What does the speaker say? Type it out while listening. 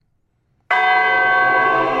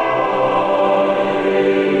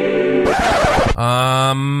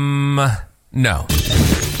No.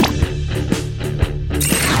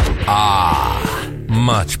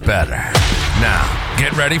 Much better. Now,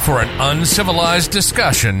 get ready for an uncivilized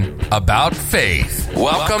discussion about faith.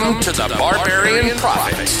 Welcome to the Barbarian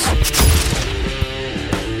Prophets.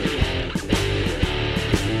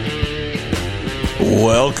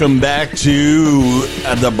 Welcome back to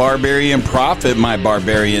the Barbarian Prophet, my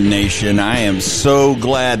Barbarian Nation. I am so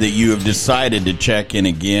glad that you have decided to check in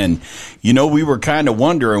again. You know, we were kind of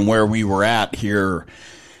wondering where we were at here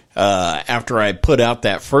after I put out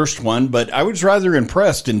that first one, but I was rather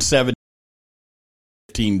impressed in 17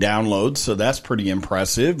 downloads, so that's pretty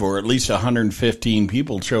impressive, or at least 115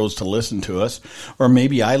 people chose to listen to us, or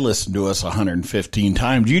maybe I listened to us 115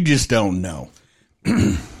 times. You just don't know.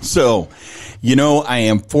 So, you know, I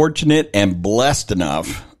am fortunate and blessed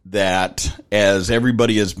enough that as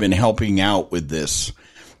everybody has been helping out with this,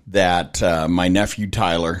 that my nephew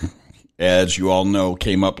Tyler, as you all know,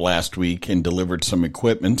 came up last week and delivered some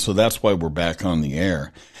equipment. So that's why we're back on the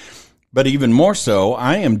air. But even more so,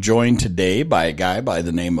 I am joined today by a guy by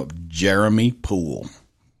the name of Jeremy Poole.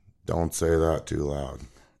 Don't say that too loud.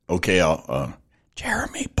 Okay,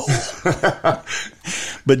 Jeremy Poole.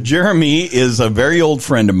 But Jeremy is a very old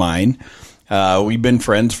friend of mine. We've been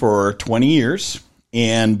friends for 20 years.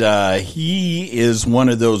 And he is one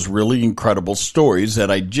of those really incredible stories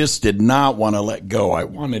that I just did not want to let go. I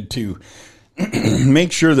wanted to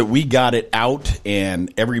make sure that we got it out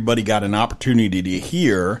and everybody got an opportunity to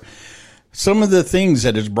hear some of the things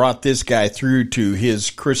that has brought this guy through to his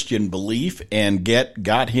Christian belief and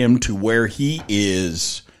got him to where he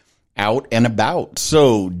is out and about.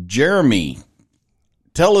 So, Jeremy,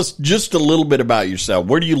 tell us just a little bit about yourself.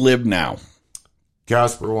 Where do you live now?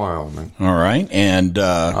 Casper, Wyoming. All right. And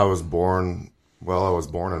I was born in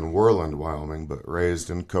Worland, Wyoming, but raised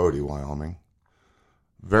in Cody, Wyoming.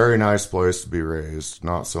 Very nice place to be raised.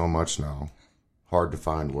 Not so much now. Hard to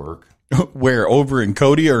find work. Where, over in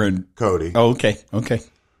Cody or in Cody? Oh, okay.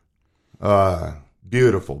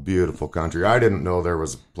 Beautiful, beautiful country. I didn't know there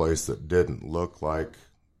was a place that didn't look like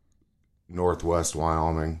Northwest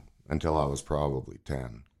Wyoming until I was probably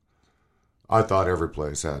 10. I thought every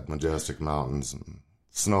place had majestic mountains and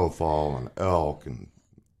snowfall and elk.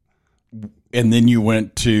 And then you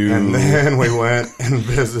went to... And then we went and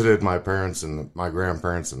visited my grandparents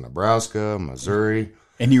in Nebraska, Missouri.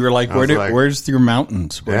 And you were like, where's your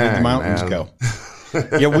mountains? Where did the mountains go?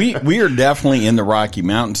 Yeah, we are definitely in the Rocky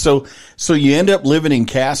Mountains. So you end up living in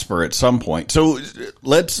Casper at some point. So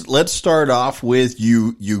let's start off with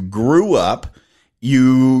you grew up.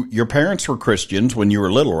 Your parents were Christians when you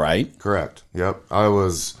were little, right? Correct. Yep. I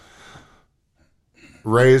was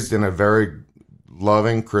raised in a very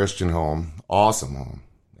loving Christian home, awesome home.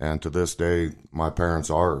 And to this day, my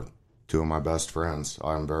parents are two of my best friends.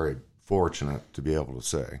 I'm very fortunate to be able to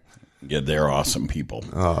say. Yeah, they're awesome people.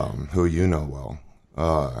 Who you know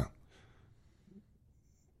well.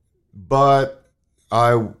 But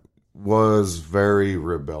I was very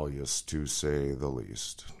rebellious, to say the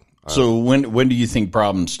least. So when do you think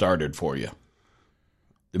problems started for you?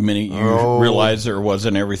 The minute you realized there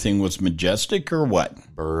wasn't everything was majestic, or what?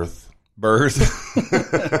 Birth.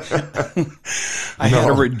 I had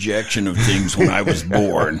a rejection of things when I was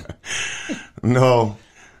born. No.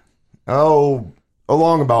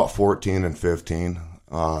 Along about 14 and 15,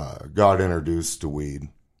 got introduced to weed.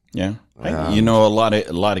 Yeah. You know, a lot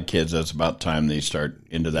of kids, that's about time they start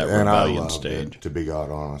into that rebellion stage. To be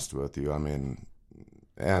God honest with you. I mean,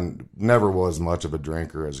 and never was much of a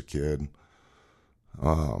drinker as a kid.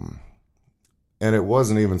 And it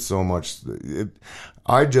wasn't even so much,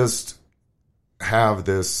 I just have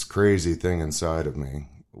this crazy thing inside of me,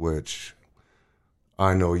 which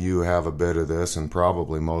I know you have a bit of this, and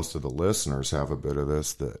probably most of the listeners have a bit of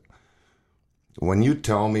this, that when you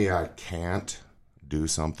tell me I can't do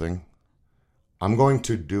something, I'm going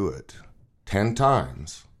to do it 10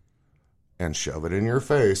 times and shove it in your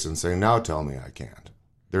face and say, now tell me I can't.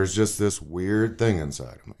 There's just this weird thing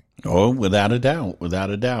inside of me. Oh, without a doubt.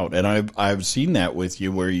 And I've seen that with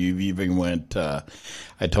you, where you've even went, I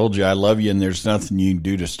told you I love you and there's nothing you can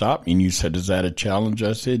do to stop me. And you said, is that a challenge?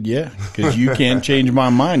 I said, yeah, because you can't change my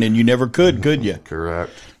mind, and you never could you?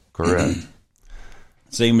 Correct.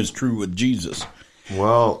 Same is true with Jesus.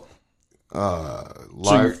 Well,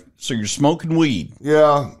 so you're smoking weed.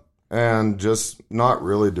 Yeah, and just not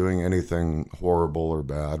really doing anything horrible or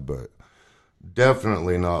bad, but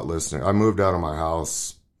definitely not listening. I moved out of my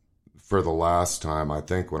house for the last time, I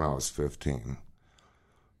think, when I was 15.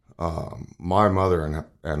 My mother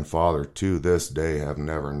and father, to this day, have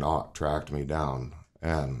never not tracked me down.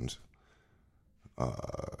 And I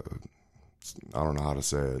don't know how to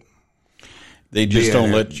say it. They just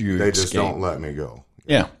don't let you They escape. just don't let me go.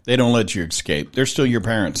 Yeah, they don't let you escape. They're still your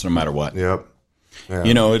parents no matter what. Yep. Yeah.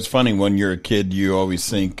 You know, it's funny, when you're a kid, you always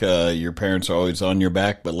think your parents are always on your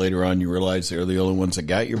back, but later on you realize they're the only ones that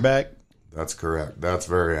got your back. That's correct. That's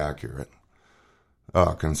very accurate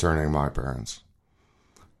concerning my parents.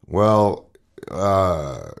 Well,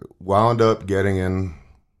 wound up getting in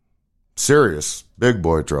serious big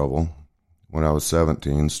boy trouble when I was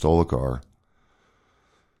 17, stole a car,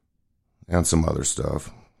 and some other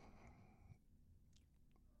stuff.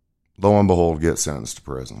 Lo and behold, get sentenced to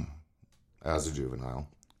prison as a juvenile.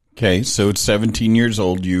 Okay, so at 17 years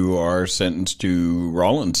old, you are sentenced to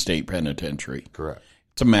Rollins State Penitentiary. Correct.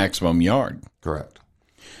 It's a maximum yard. Correct.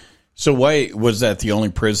 So why was that the only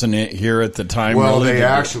prison here at the time? Well, really? they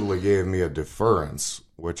actually gave me a deference,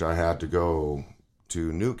 which I had to go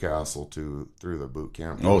to Newcastle through the boot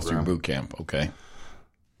camp program. Oh, through boot camp, okay.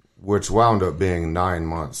 Which wound up being 9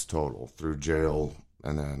 months total through jail,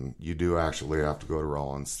 and then you do actually have to go to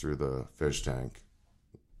Rollins through the fish tank,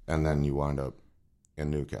 and then you wind up in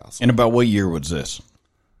Newcastle. And about what year was this?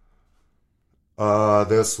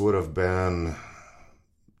 This would have been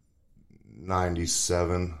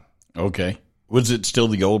 97. Okay. Was it still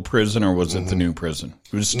the old prison or was it the new prison?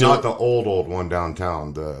 It was still Not the old one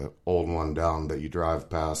downtown, the old one down that you drive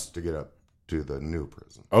past to get up to the new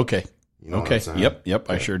prison. Okay. You know what Okay. I'm saying? Yep, Yeah.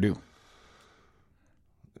 I sure do.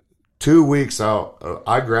 2 weeks out,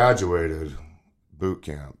 I graduated boot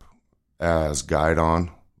camp as guide on,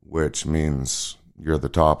 which means you're the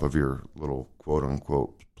top of your little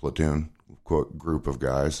quote-unquote platoon, quote, group of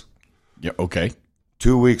guys. Yeah, okay.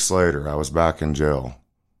 2 weeks later, I was back in jail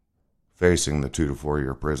facing the 2 to 4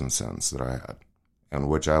 year prison sentence that I had, and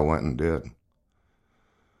which I went and did.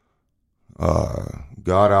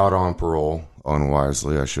 Got out on parole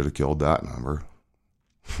unwisely. I should have killed that number.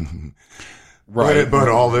 Right. But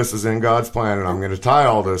all this is in God's plan, and I'm going to tie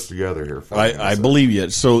all this together here. I believe you.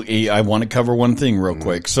 So I want to cover one thing real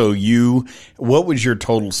quick. So what was your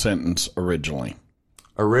total sentence originally?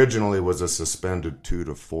 Originally was a suspended 2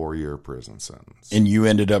 to 4 year prison sentence. And you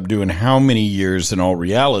ended up doing how many years in all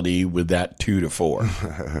reality with that 2 to 4?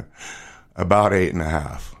 About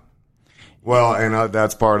 8.5. Well, and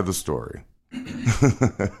that's part of the story.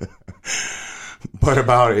 But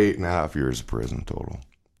about 8.5 years of prison total.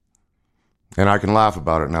 And I can laugh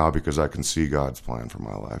about it now because I can see God's plan for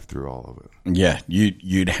my life through all of it. Yeah,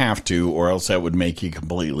 you'd have to, or else that would make you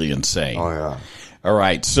completely insane. Oh, yeah. All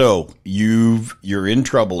right, so you're in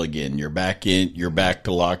trouble again. You're back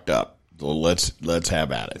to locked up. So let's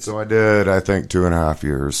have at it. So I did, I think, 2.5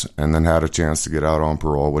 years, and then had a chance to get out on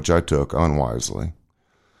parole, which I took unwisely.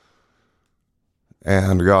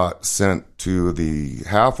 And got sent to the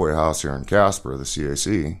halfway house here in Casper, the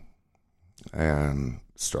CAC, and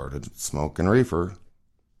started smoking reefer.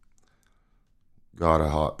 Got a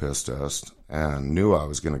hot piss test and knew I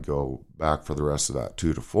was going to go back for the rest of that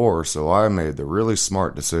 2 to 4. So I made the really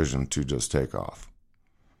smart decision to just take off.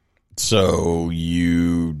 So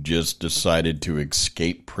you just decided to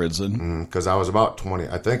escape prison? Because I was about 20.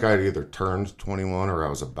 I think I'd either turned 21 or I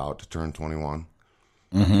was about to turn 21.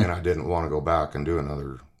 Mm-hmm. And I didn't want to go back and do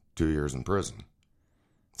another 2 years in prison.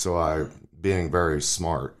 So I, being very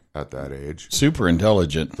smart at that age, super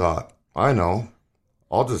intelligent, thought, I know,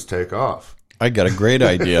 I'll just take off. I got a great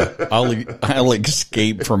idea. I'll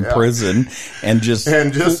escape from prison and just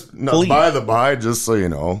no, by the by, just so you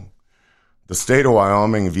know, the state of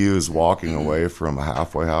Wyoming views walking away from a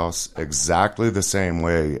halfway house exactly the same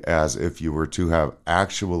way as if you were to have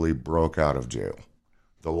actually broke out of jail.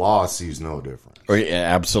 The law sees no difference. Oh,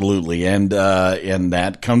 yeah, absolutely, and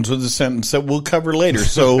that comes with a sentence that we'll cover later.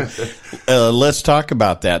 So let's talk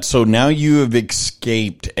about that. So now you have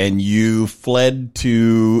escaped and you fled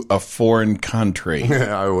to a foreign country.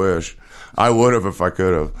 I wish. I would have if I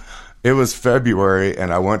could have. It was February,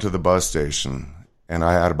 and I went to the bus station, and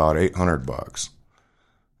I had about $800.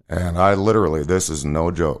 And I literally, this is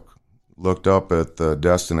no joke, looked up at the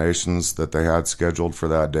destinations that they had scheduled for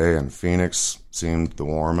that day, and Phoenix seemed the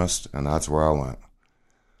warmest, and that's where I went.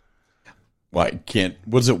 Well,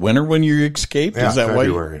 was it winter when you escaped? Yeah, Is that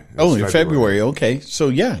February. Oh, in February. Okay. So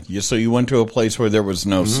yeah, you went to a place where there was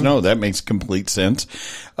no snow. That makes complete sense.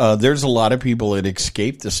 There's a lot of people that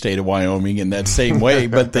escape the state of Wyoming in that same way,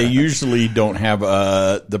 but they usually don't have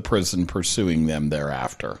the prison pursuing them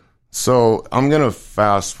thereafter. So I'm going to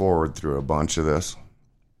fast forward through a bunch of this.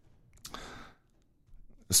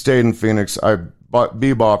 Stayed in Phoenix. I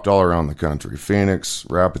bebopped all around the country. Phoenix,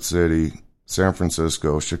 Rapid City, San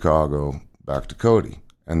Francisco, Chicago, back to Cody,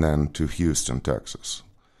 and then to Houston, Texas.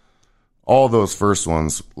 All those first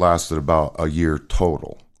ones lasted about a year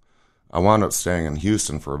total. I wound up staying in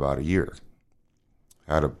Houston for about a year.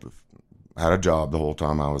 Had a job the whole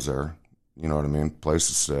time I was there. You know what I mean? Place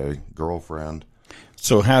to stay, girlfriend.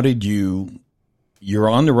 So how did you're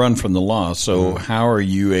on the run from the law, so how are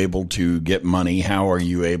you able to get money? How are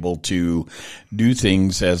you able to do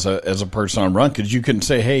things as a person on run? Because you couldn't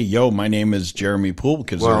say, hey, yo, my name is Jeremy Poole,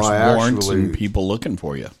 because there's warrants and people looking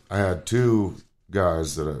for you. I had two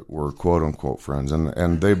guys that were quote-unquote friends,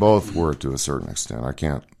 and they both were to a certain extent. I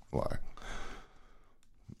can't lie.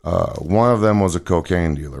 One of them was a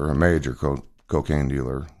cocaine dealer, a major cocaine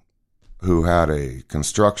dealer, who had a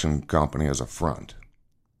construction company as a front.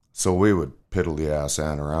 So we would piddly-ass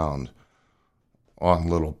around on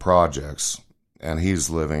little projects, and he's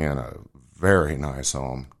living in a very nice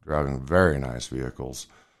home, driving very nice vehicles,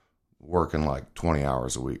 working like 20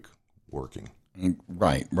 hours a week working.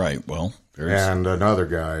 Right. Well, and another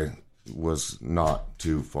guy was not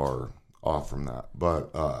too far off from that.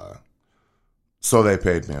 But so they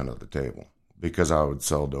paid me under the table because I would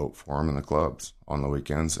sell dope for them in the clubs on the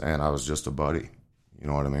weekends, and I was just a buddy. You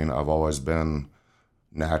know what I mean? I've always been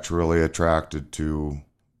naturally attracted to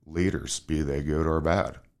leaders, be they good or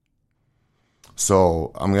bad.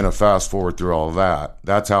 So I'm going to fast forward through all of that.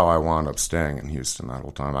 That's how I wound up staying in Houston that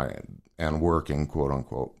whole time and working, quote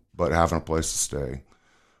unquote, but having a place to stay.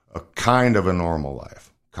 A kind of a normal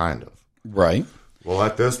life, kind of. Right. Well,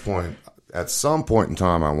 at some point in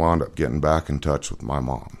time, I wound up getting back in touch with my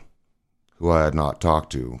mom, who I had not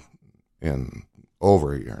talked to in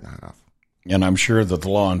over a year and a half. And I'm sure that the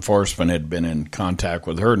law enforcement had been in contact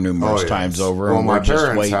with her numerous times over. Well, my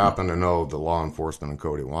parents happen to know the law enforcement in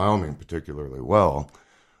Cody, Wyoming particularly well.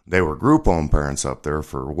 They were group-owned parents up there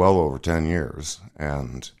for well over 10 years,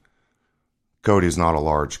 and Cody's not a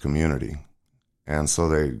large community. And so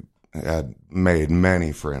they had made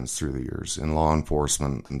many friends through the years in law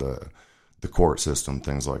enforcement, and the court system,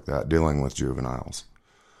 things like that, dealing with juveniles.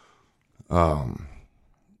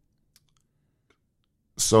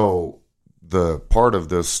 So the part of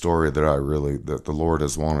this story that the Lord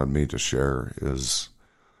has wanted me to share is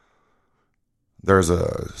there's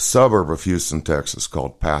a suburb of Houston, Texas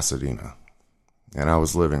called Pasadena, and I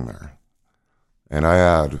was living there, and I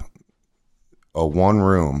had a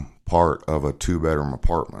one-room part of a two-bedroom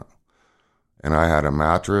apartment, and I had a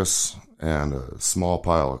mattress and a small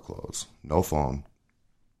pile of clothes, no phone.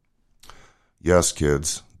 Yes,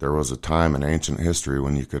 kids, there was a time in ancient history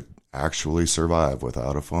when you could actually survive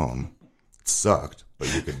without a phone. It sucked,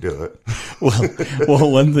 but you could do it. well,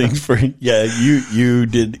 one thing you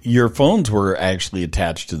did. Your phones were actually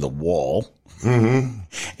attached to the wall, and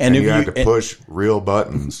you had to push real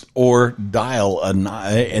buttons or dial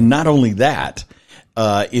and not only that,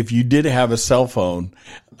 if you did have a cell phone,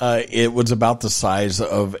 it was about the size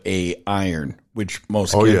of a iron, which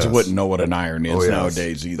most kids wouldn't know what an iron is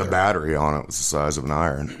nowadays either. The battery on it was the size of an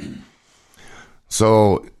iron.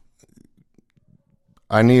 So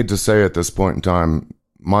I need to say at this point in time,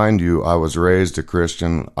 mind you, I was raised a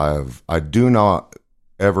Christian. I do not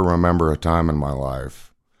ever remember a time in my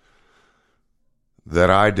life that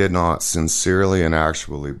I did not sincerely and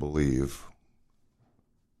actually believe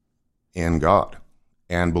in God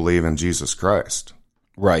and believe in Jesus Christ.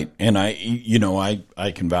 Right. And I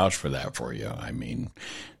can vouch for that for you. I mean,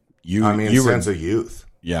 sense of youth.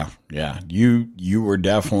 Yeah. You were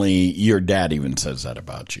definitely, your dad even says that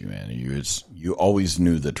about you, man. You always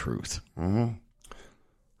knew the truth. Mm-hmm.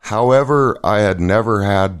 However, I had never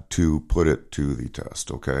had to put it to the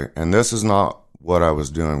test, okay? And this is not what I was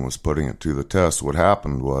doing, was putting it to the test. What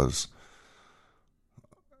happened was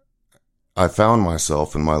I found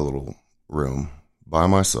myself in my little room by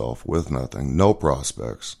myself with nothing, no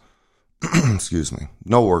prospects, excuse me,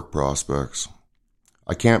 no work prospects.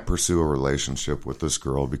 I can't pursue a relationship with this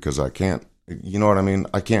girl because I can't, you know what I mean?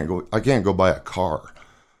 I can't go buy a car.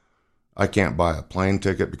 I can't buy a plane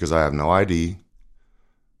ticket because I have no ID.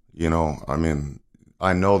 You know, I mean,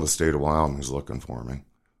 I know the state of Wyoming is looking for me.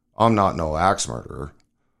 I'm not no axe murderer,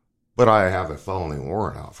 but I have a felony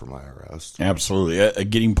warrant out for my arrest. Absolutely.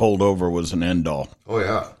 Getting pulled over was an end all. Oh,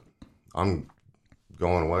 yeah. I'm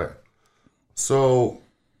going away. So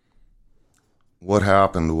what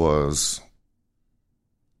happened was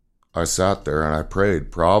I sat there and I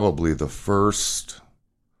prayed probably the first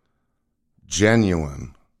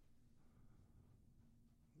genuine,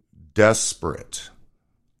 desperate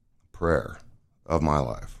prayer of my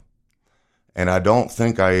life. And I don't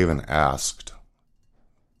think I even asked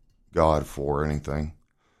God for anything.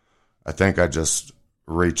 I think I just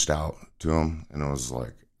reached out to him and it was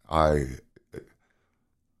like,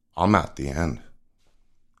 I'm at the end.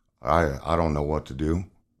 I don't know what to do.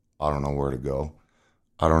 I don't know where to go.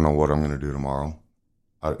 I don't know what I'm going to do tomorrow.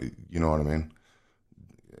 You know what I mean?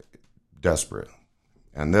 Desperate.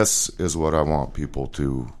 And this is what I want people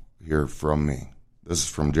to hear from me. This is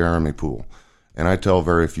from Jeremy Poole. And I tell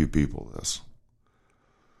very few people this.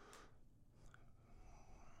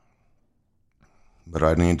 But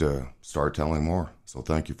I need to start telling more. So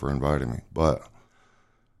thank you for inviting me. But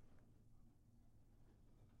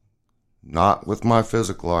not with my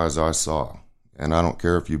physical eyes I saw. And I don't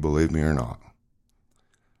care if you believe me or not.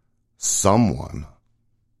 Someone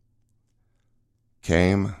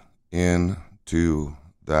came into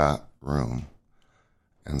that room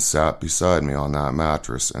and sat beside me on that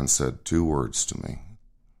mattress and said 2 words to me.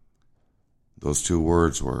 Those 2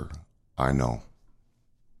 words were, I know.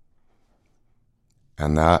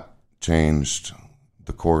 And that changed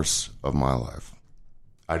the course of my life.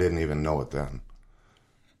 I didn't even know it then.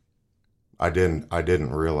 I didn't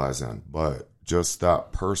realize then, but just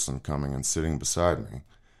that person coming and sitting beside me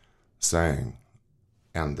saying,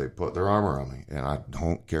 and they put their arm around me, and I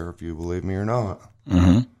don't care if you believe me or not.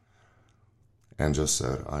 Mm-hmm. And just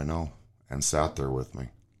said, I know, and sat there with me.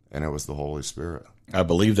 And it was the Holy Spirit. I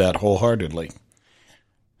believe that wholeheartedly.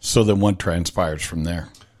 So then what transpires from there?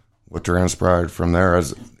 What transpired from there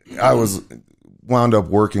is I was wound up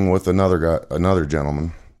working with another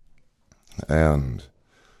gentleman. And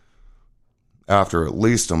after at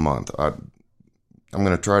least a month, I'm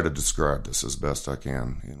going to try to describe this as best I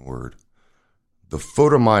can in word. The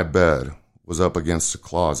foot of my bed was up against a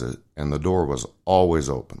closet, and the door was always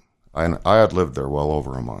open. I had lived there well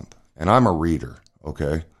over a month. And I'm a reader,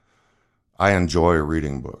 okay? I enjoy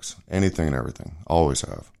reading books, anything and everything, always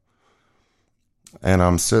have. And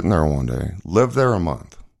I'm sitting there one day, lived there a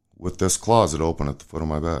month, with this closet open at the foot of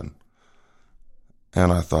my bed.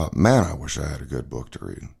 And I thought, man, I wish I had a good book to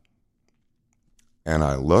read. And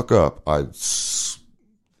I look up, I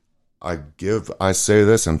say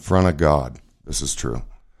this in front of God. This is true.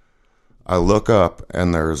 I look up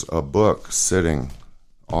and there's a book sitting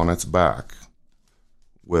on its back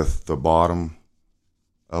with the bottom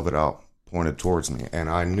of it out pointed towards me. And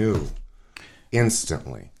I knew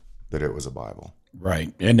instantly that it was a Bible.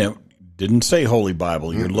 Right. And it didn't say Holy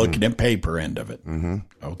Bible. You're looking at paper end of it. Mm-hmm.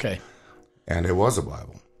 Okay. And it was a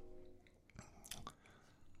Bible.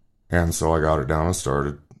 And so I got it down and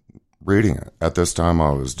started reading it. At this time,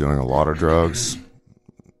 I was doing a lot of drugs.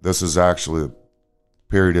 This is actually a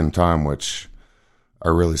period in time which I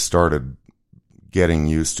really started getting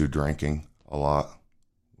used to drinking a lot.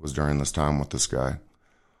 It was during this time with this guy.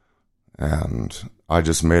 And I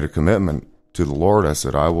just made a commitment to the Lord. I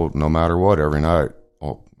said, I will, no matter what, every night,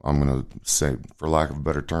 I'm going to say, for lack of a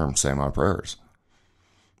better term, say my prayers.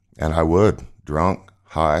 And I would, drunk,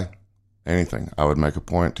 high, anything. I would make a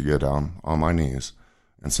point to get down on my knees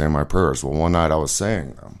and say my prayers. Well, one night I was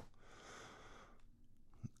saying them.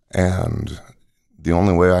 And the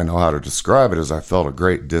only way I know how to describe it is I felt a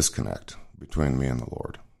great disconnect between me and the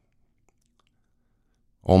Lord.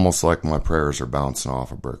 Almost like my prayers are bouncing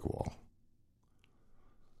off a brick wall.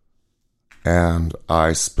 And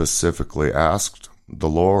I specifically asked the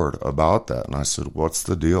Lord about that. And I said, what's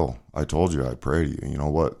the deal? I told you I'd pray to you. You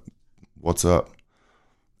know, what's up?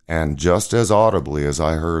 And just as audibly as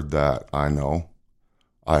I heard that,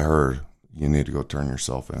 I heard, you need to go turn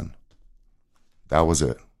yourself in. That was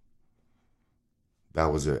it.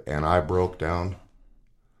 That was it. And I broke down.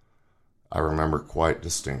 I remember quite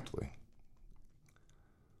distinctly.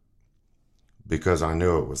 Because I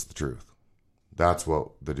knew it was the truth. That's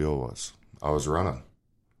what the deal was. I was running.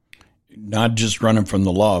 Not just running from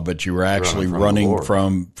the law, but you were actually running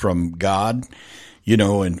from God. You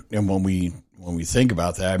know, and when we think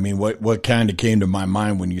about that, I mean, what kind of came to my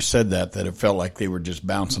mind when you said that it felt like they were just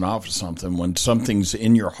bouncing off of something. When something's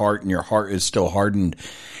in your heart and your heart is still hardened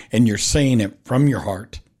and you're saying it from your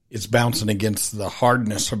heart, it's bouncing against the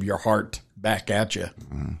hardness of your heart back at you.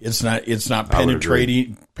 Mm-hmm. It's not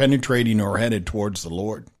penetrating or headed towards the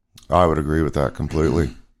Lord. I would agree with that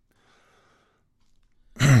completely.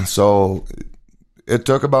 So it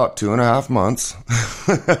took about 2.5 months.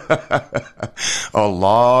 A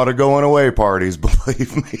lot of going away parties,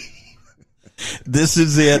 believe me. This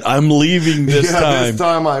is it. I'm leaving this time. This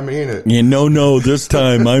time I mean it. No, this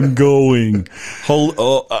time I'm going. In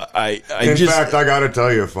fact, I got to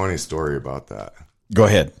tell you a funny story about that. Go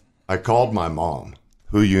ahead. I called my mom,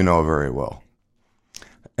 who you know very well.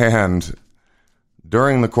 And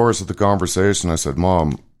during the course of the conversation, I said,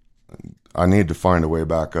 Mom, I need to find a way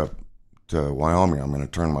back up to Wyoming. I'm going to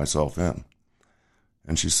turn myself in.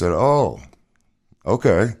 And she said, oh,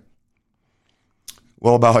 okay.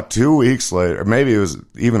 Well, about 2 weeks later, maybe it was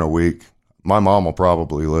even a week. My mom will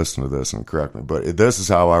probably listen to this and correct me, but this is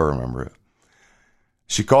how I remember it.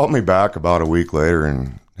 She called me back about a week later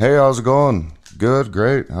and, hey, how's it going? Good,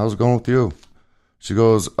 great. How's it going with you? She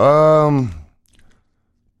goes,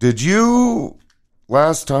 did you,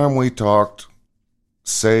 last time we talked,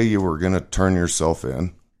 say you were going to turn yourself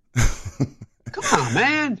in? Come on,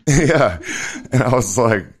 man. Yeah. And I was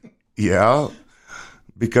like, yeah.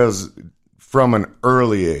 Because from an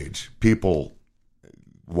early age, people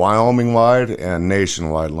Wyoming-wide and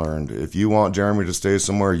nationwide learned, if you want Jeremy to stay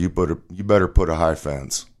somewhere, you better put a high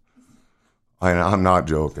fence. I'm not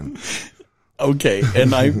joking. Okay,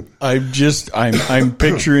 and I'm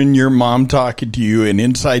picturing your mom talking to you, and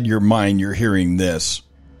inside your mind you're hearing this.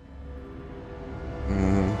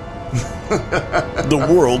 The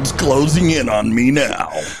world's closing in on me now.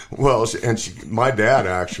 Well, my dad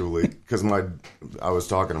actually, because I was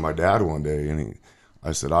talking to my dad one day, and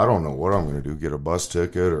I said, I don't know what I'm going to do, get a bus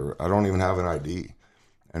ticket, or I don't even have an ID.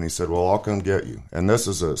 And he said, well, I'll come get you. And this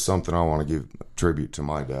is something I want to give tribute to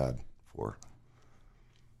my dad for.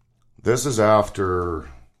 This is after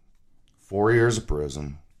 4 years of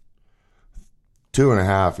prison,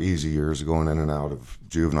 2.5 easy years going in and out of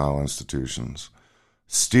juvenile institutions,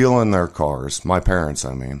 stealing their cars, my parents,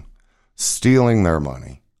 I mean, stealing their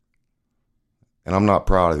money. And I'm not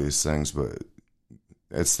proud of these things, but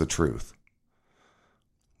it's the truth.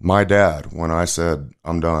 My dad, when I said,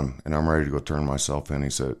 I'm done and I'm ready to go turn myself in, he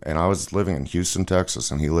said, and I was living in Houston, Texas,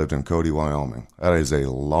 and he lived in Cody, Wyoming. That is a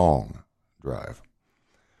long drive.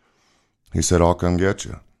 He said, I'll come get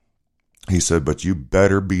you. He said, but you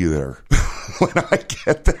better be there when I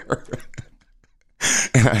get there.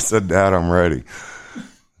 And I said, Dad, I'm ready.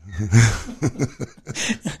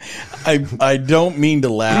 I don't mean to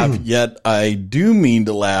laugh, yet I do mean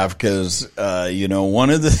to laugh because, one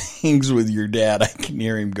of the things with your dad, I can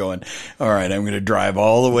hear him going, all right, I'm going to drive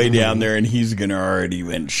all the way down there, and he's going to already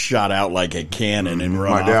been shot out like a cannon and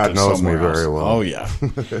run off to somewhere else. My dad knows me very well. Oh, yeah.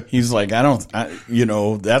 He's like,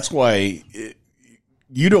 that's why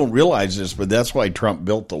you don't realize this, but that's why Trump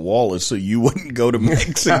built the wall, is so you wouldn't go to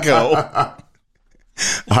Mexico.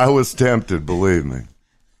 I was tempted, believe me.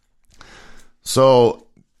 So,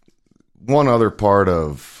 one other part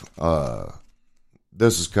of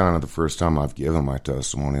this is kind of the first time I've given my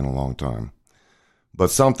testimony in a long time.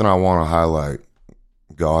 But something I want to highlight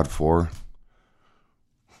God for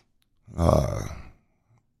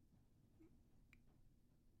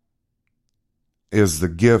is the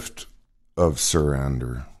gift of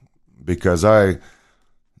surrender. Because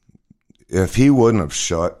if he wouldn't have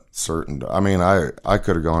shut I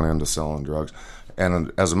could have gone into selling drugs.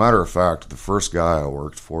 And as a matter of fact, the first guy I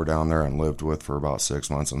worked for down there and lived with for about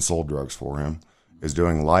 6 months and sold drugs for him is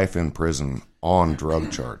doing life in prison on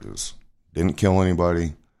drug charges. Didn't kill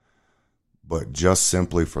anybody, but just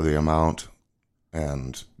simply for the amount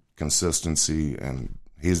and consistency, and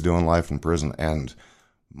he's doing life in prison. And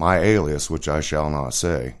my alias, which I shall not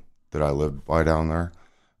say, that I lived by down there,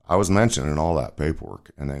 I was mentioned in all that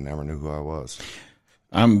paperwork, and they never knew who I was.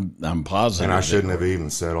 I'm positive. And I shouldn't have even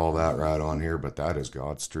said all that right on here, but that is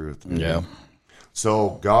God's truth. Yeah.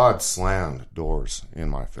 So God slammed doors in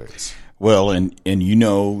my face. Well, and you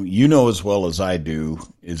know as well as I do,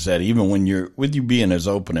 is that even when with you being as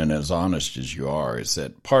open and as honest as you are, is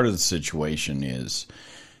that part of the situation is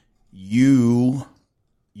you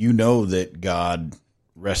know that God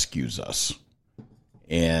rescues us.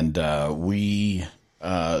 And we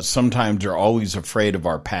sometimes are always afraid of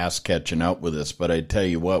our past catching up with us. But I tell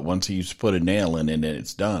you what, once he's put a nail in it,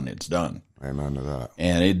 it's done. It's done. Amen to that.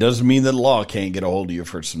 And it doesn't mean that the law can't get a hold of you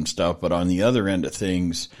for some stuff. But on the other end of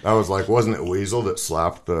things, I was like, wasn't it Weasel that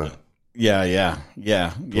slapped the? Yeah.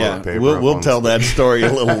 We'll tell that story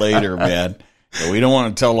a little later, man. We don't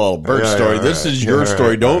want to tell all Bert's story. Right. This is your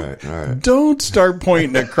story. Don't start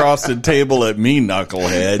pointing across the table at me,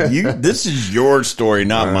 knucklehead. This is your story,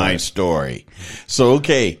 not my story. So,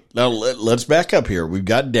 okay, now let's back up here. We've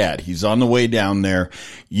got Dad. He's on the way down there.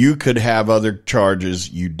 You could have other charges.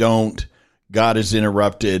 You don't. God is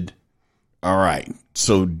interrupted. All right.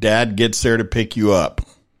 So Dad gets there to pick you up.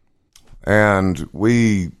 And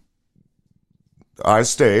I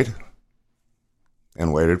stayed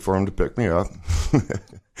and waited for him to pick me up.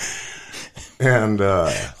 And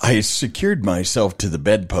I secured myself to the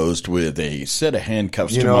bedpost with a set of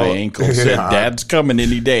handcuffs to my ankles. Said, Dad's coming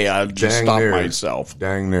any day. I'll just stop myself.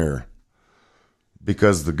 Dang near.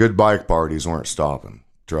 Because the good bike parties weren't stopping.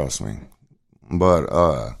 Trust me. But,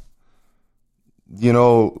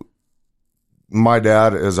 my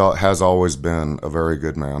dad has always been a very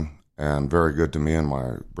good man and very good to me and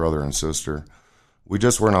my brother and sister. We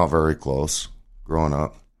just were not very close growing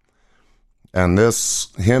up. And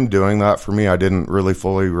him doing that for me, I didn't really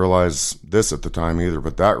fully realize this at the time either,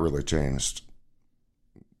 but that really changed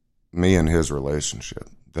me and his relationship.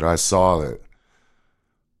 That I saw that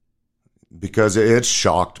because it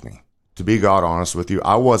shocked me. To be God honest with you,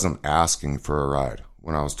 I wasn't asking for a ride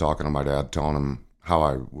when I was talking to my dad, telling him how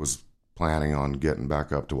I was planning on getting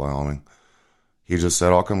back up to Wyoming. He just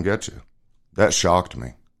said, I'll come get you. That shocked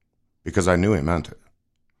me because I knew he meant it.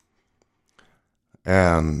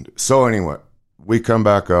 And so anyway, we come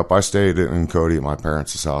back up. I stayed in Cody at my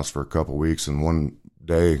parents' house for a couple weeks, and one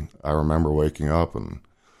day I remember waking up and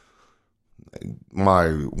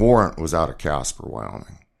my warrant was out of Casper,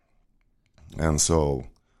 Wyoming. And so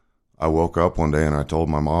I woke up one day and I told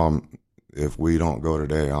my mom, if we don't go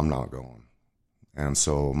today, I'm not going. And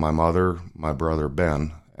so my mother, my brother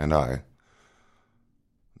Ben, and I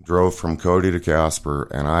drove from Cody to Casper,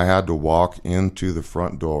 and I had to walk into the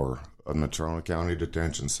front door of Natrona County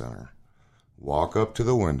Detention Center, walk up to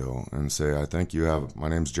the window and say, I think you have, my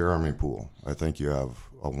name's Jeremy Poole. I think you have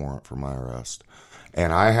a warrant for my arrest.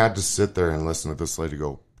 And I had to sit there and listen to this lady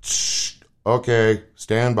go, shh, okay,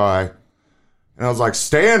 stand by. And I was like,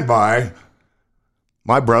 stand by?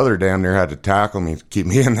 My brother damn near had to tackle me to keep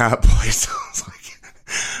me in that place. I was like,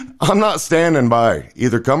 I'm not standing by.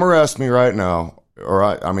 Either come arrest me right now,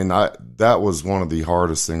 or that was one of the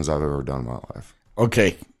hardest things I've ever done in my life.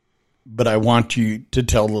 Okay, but I want you to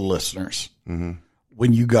tell the listeners,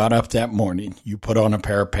 when you got up that morning, you put on a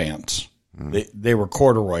pair of pants. They were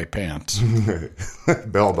corduroy pants.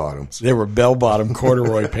 Bell bottoms. They were bell-bottom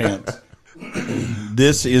corduroy pants.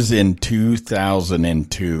 This is in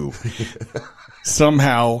 2002.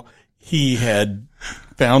 Somehow he had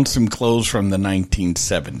found some clothes from the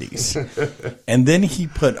 1970s. And then he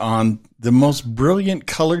put on the most brilliant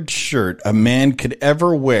colored shirt a man could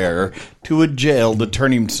ever wear to a jail to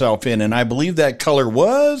turn himself in. And I believe that color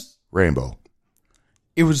was? Rainbow.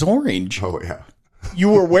 It was orange. Oh, yeah. You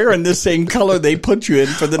were wearing the same color they put you in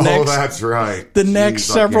for the next. Oh, that's right. The next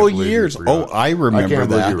several years. Oh, I remember that. I can't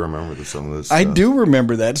believe you remember some of this stuff. I do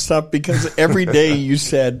remember that stuff because every day you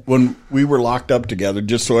said when we were locked up together,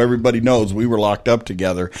 just so everybody knows, we were locked up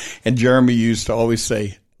together, and Jeremy used to always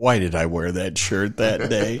say, "Why did I wear that shirt that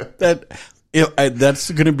day?"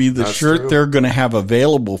 That's going to be the shirt true. They're going to have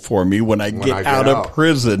available for me when I get out of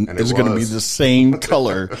prison. Is going to be the same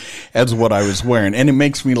color as what I was wearing. And it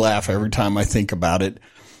makes me laugh every time I think about it.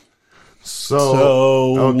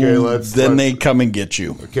 So okay, they come and get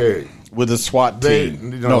you. Okay. With a SWAT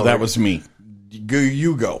team. No, that was me.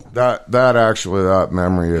 You go. That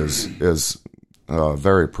memory is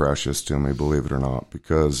very precious to me, believe it or not,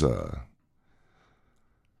 because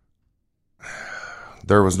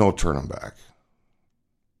there was no turning back.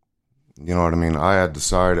 You know what I mean? I had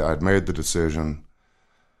decided, I'd made the decision,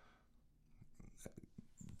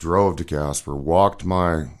 drove to Casper, walked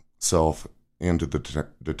myself into the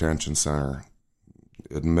detention center,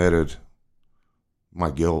 admitted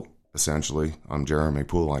my guilt, essentially. I'm Jeremy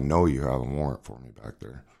Poole. I know you have a warrant for me back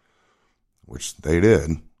there, which they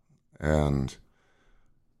did. And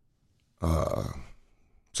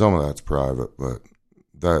some of that's private, but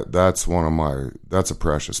that's a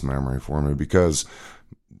precious memory for me, because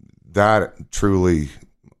that truly,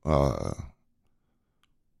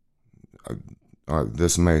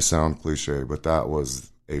 this may sound cliche, but that was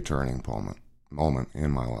a turning moment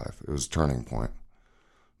in my life. It was a turning point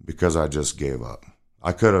because I just gave up.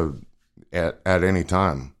 I could have at any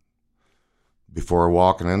time before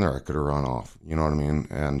walking in there, I could have run off, you know what I mean?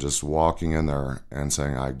 And just walking in there and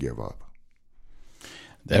saying, I give up.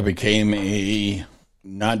 That became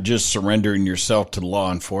not just surrendering yourself to law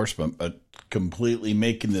enforcement, but completely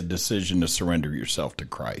making the decision to surrender yourself to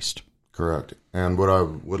Christ. Correct. And what I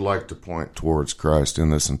would like to point towards Christ in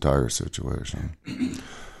this entire situation,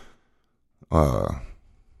 I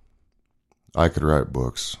could write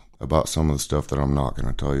books about some of the stuff that I'm not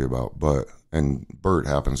going to tell you about, and Bert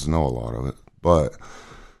happens to know a lot of it, but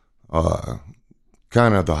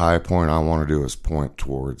kind of the high point I want to do is point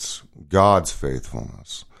towards God's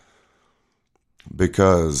faithfulness.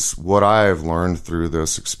 Because what I have learned through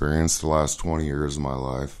this experience the last 20 years of my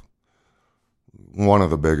life, one of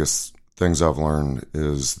the biggest things I've learned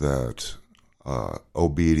is that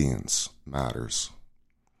obedience matters.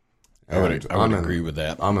 I would agree with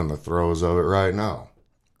that. I'm in the throes of it right now.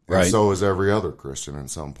 Right. And so is every other Christian in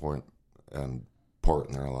some point and part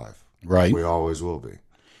in their life. Right. We always will be.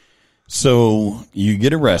 So you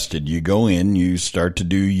get arrested, you go in, you start to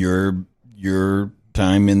do your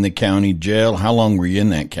time in the county jail. How long were you in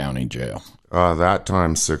that county jail? That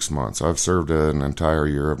time, 6 months. I've served an entire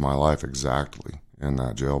year of my life exactly in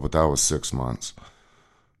that jail, but that was 6 months.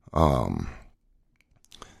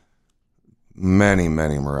 Many,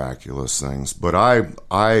 many miraculous things. But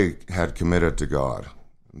I had committed to God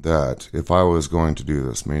that if I was going to do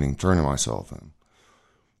this, meaning turning myself in,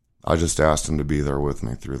 I just asked him to be there with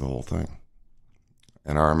me through the whole thing.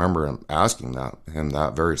 And I remember him asking him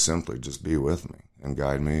that very simply, just be with me and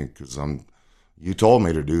guide me, because you told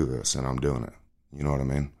me to do this and I'm doing it. You know what I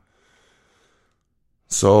mean?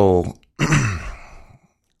 So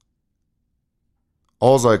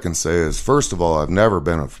all I can say is, first of all, I've never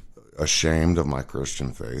been ashamed of my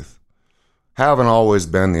Christian faith. Haven't always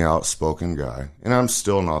been the outspoken guy, and I'm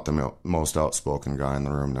still not the most outspoken guy in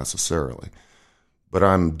the room necessarily. But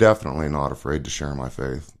I'm definitely not afraid to share my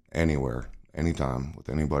faith anywhere, anytime, with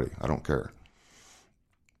anybody. I don't care.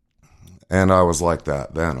 And I was like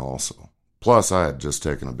that then also. Plus, I had just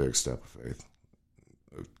taken a big step of faith.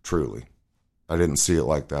 Truly. I didn't see it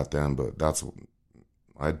like that then, but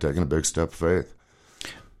I had taken a big step of faith.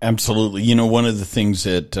 Absolutely. You know, one of the things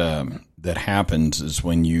that happens is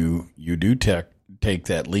when you do take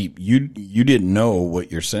that leap, you didn't know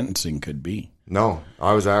what your sentencing could be. No,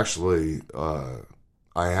 I was actually, I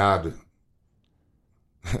had,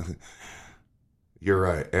 you're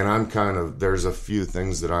right. And there's a few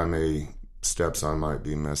things that steps I might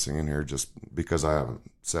be missing in here just because I haven't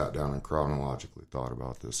sat down and chronologically thought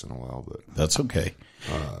about this in a while, but that's okay.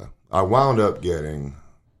 I wound up getting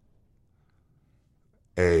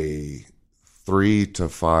a 3 to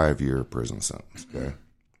 5 year prison sentence, okay?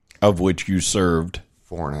 Of which you served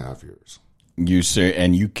 4.5 years.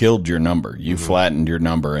 And you killed your number. You flattened your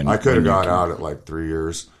number. And I could have got out at like 3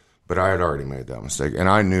 years, but I had already made that mistake. And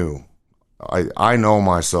I knew, I know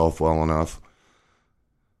myself well enough.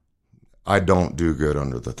 I don't do good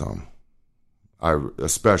under the thumb.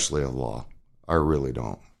 Especially of law. I really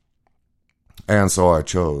don't. And so I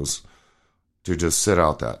chose to just sit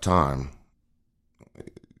out that time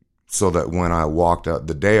so that when I walked out,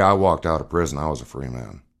 the day I walked out of prison, I was a free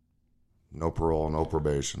man. No parole, no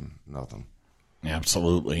probation, nothing.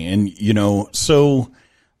 Absolutely. And, you know, so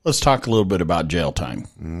let's talk a little bit about jail time.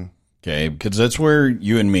 Mm-hmm. Okay, because that's where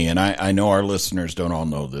you and me, and I know our listeners don't all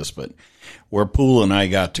know this, but where Poole and I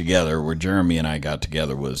got together, where Jeremy and I got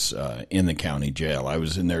together was in the county jail. I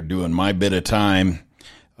was in there doing my bit of time.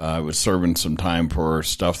 I was serving some time for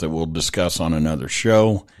stuff that we'll discuss on another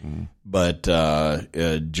show. Mm-hmm.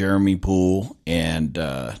 But Jeremy Poole and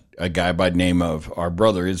a guy by the name of our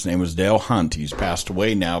brother, his name was Dale Hunt. He's passed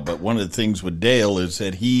away now, but one of the things with Dale is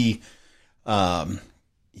that he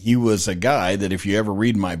was a guy that if you ever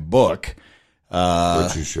read my book,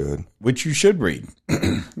 which you should read,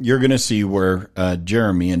 you're going to see where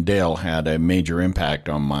Jeremy and Dale had a major impact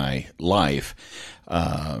on my life.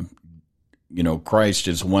 You know, Christ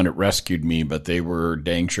is the one that rescued me, but they were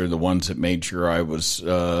dang sure the ones that made sure I was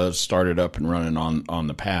started up and running on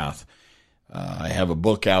the path. I have a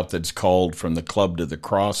book out that's called From the Club to the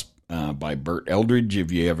Cross by Burt Eldridge.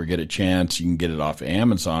 If you ever get a chance, you can get it off of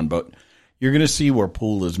Amazon, but you're going to see where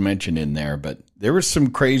Poole is mentioned in there. But there were some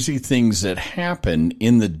crazy things that happened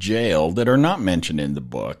in the jail that are not mentioned in the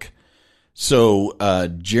book. So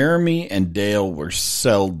Jeremy and Dale were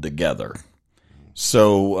celled together.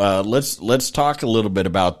 So let's talk a little bit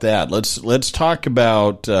about that. Let's talk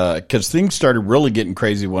about because things started really getting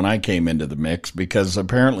crazy when I came into the mix, because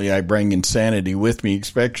apparently I bring insanity with me,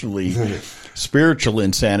 especially spiritual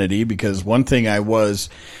insanity. Because one thing I was,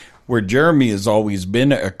 where Jeremy has always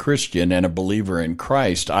been a Christian and a believer in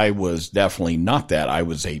Christ, I was definitely not that. I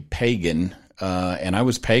was a pagan, and I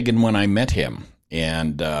was pagan when I met him,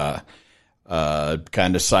 and kind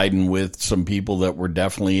of siding with some people that were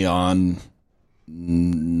definitely on.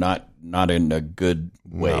 Not in a good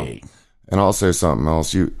way. No. And I'll say something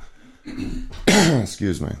else. You,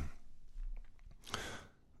 excuse me.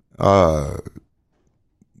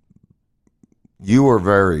 You were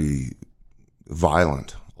very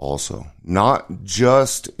violent also. Not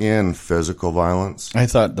just in physical violence. I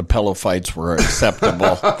thought the pillow fights were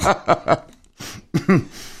acceptable.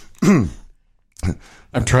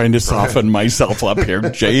 I'm trying to soften myself up here.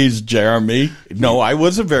 Jeez, Jeremy. No, I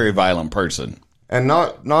was a very violent person. And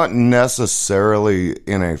not necessarily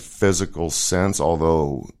in a physical sense,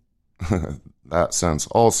 although that sense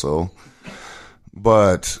also,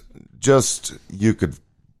 but just you could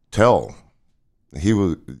tell he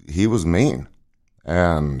was mean.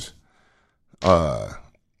 And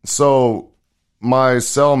so my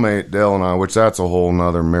cellmate Dale and I, which that's a whole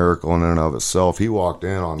nother miracle in and of itself, he walked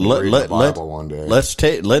in on the Bible one day.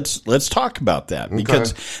 Let's talk about that,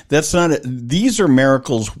 because that's not these are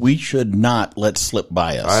miracles we should not let slip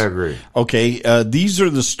by us. I agree. Okay, these are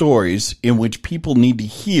the stories in which people need to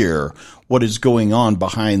hear what is going on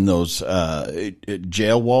behind those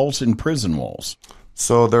jail walls and prison walls.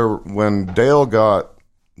 So when Dale got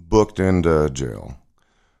booked into jail,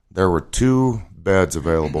 there were 2 beds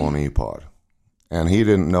available in EPOD. And he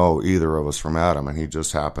didn't know either of us from Adam, and he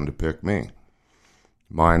just happened to pick me.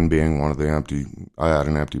 Mine being one of I had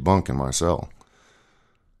an empty bunk in my cell.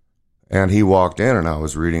 And he walked in and I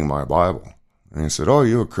was reading my Bible. And he said, "Oh,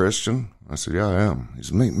 you a Christian?" I said, "Yeah, I am." He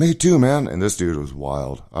said, me too, man. And this dude was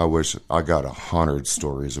wild. I wish I got 100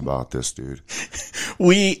 stories about this dude.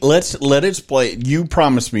 Let us play. You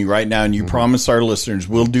promise me right now, and you promise our listeners,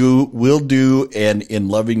 we'll do an in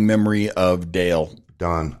loving memory of Dale.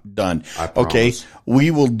 Done. I promise. Okay, we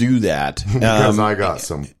will do that. Because I got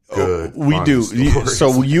some good. We do. Stories.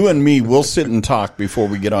 So you and me, we'll sit and talk before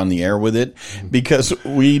we get on the air with it, because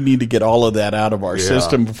we need to get all of that out of our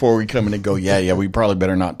system before we come in and go, yeah, we probably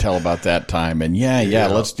better not tell about that time. And yeah,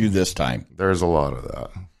 let's do this time. There's a lot of that.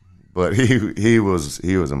 But he was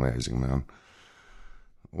amazing, man.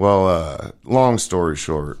 Well, long story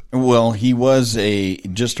short. Well, he was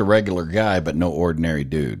just a regular guy, but no ordinary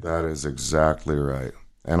dude. That is exactly right.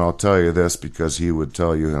 And I'll tell you this because he would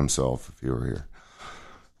tell you himself if you were here.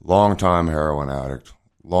 Long-time heroin addict,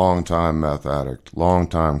 long-time meth addict,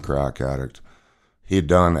 long-time crack addict. He'd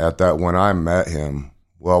done at that when I met him,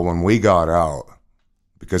 well, when we got out,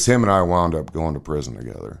 because him and I wound up going to prison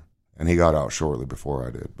together, and he got out shortly before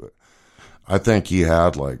I did, but I think he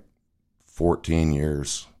had like 14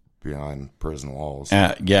 years behind prison walls.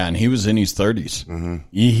 And he was in his 30s. Mm-hmm.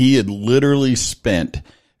 He had literally spent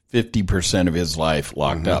 50% of his life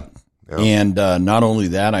locked up. Yep. And not only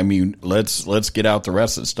that, I mean, let's get out the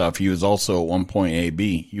rest of the stuff. He was also at one point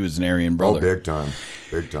AB. He was an Aryan brother. Oh,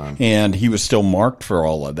 big time. And he was still marked for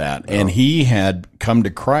all of that. Yep. And he had come to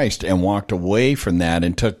Christ and walked away from that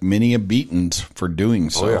and took many a beatings for doing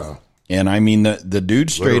so. Oh, yeah. And I mean, the dude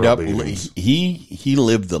straight Literal up, beatings. he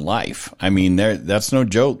lived the life. I mean, that's no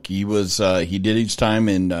joke. He did his time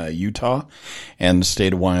in Utah and the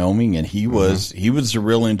state of Wyoming, and he was the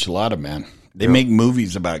real enchilada man. They make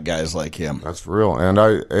movies about guys like him. That's for real. And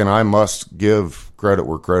I must give credit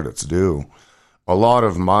where credit's due. A lot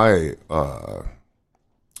of my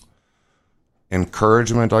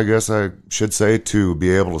encouragement, I guess I should say, to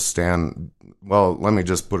be able to stand. Well, let me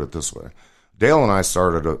just put it this way. Dale and I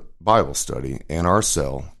started a Bible study in our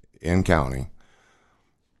cell in county.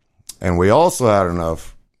 And we also had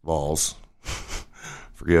enough balls,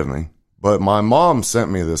 forgive me, but my mom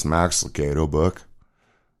sent me this Max Lucado book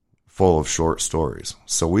full of short stories.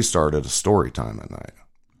 So we started a story time at night.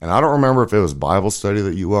 And I don't remember if it was Bible study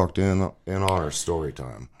that you walked in on or story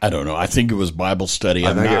time. I don't know. I think it was Bible study.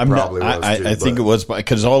 I think it probably was too. I think it was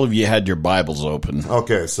because all of you had your Bibles open.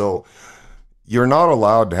 Okay, so you're not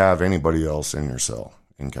allowed to have anybody else in your cell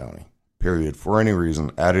in county, period, for any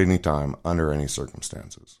reason, at any time, under any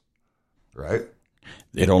circumstances. Right?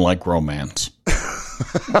 They don't like romance.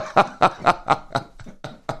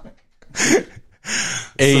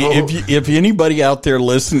 Hey, if anybody out there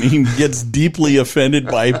listening gets deeply offended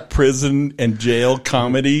by prison and jail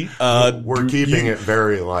comedy, we're keeping it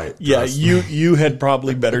very light. Yeah, you had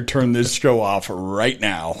probably better turn this show off right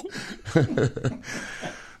now.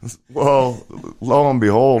 Well, lo and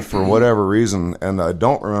behold, for whatever reason, and I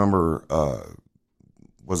don't remember,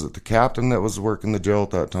 was it the captain that was working the jail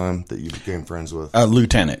at that time that you became friends with?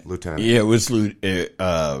 Lieutenant. Yeah, it was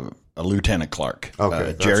Lieutenant Clark.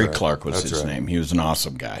 Okay, Jerry right. Clark was That's his right. name. He was an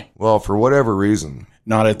awesome guy. Well, for whatever reason.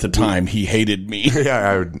 Not at the time. He hated me.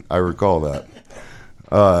 Yeah, I recall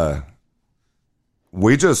that.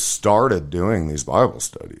 We just started doing these Bible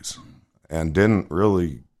studies and didn't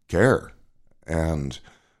really care. And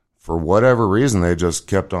for whatever reason, they just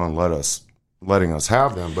kept on letting us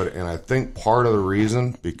have them. And I think part of the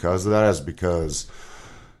reason because of that is because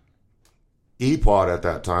EPOD at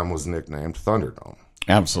that time was nicknamed Thunderdome.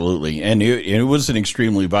 Absolutely. And it was an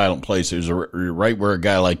extremely violent place. It was right where a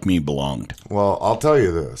guy like me belonged. Well, I'll tell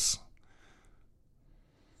you this.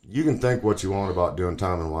 You can think what you want about doing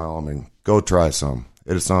time in Wyoming. Go try some.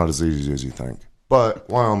 It's not as easy as you think. But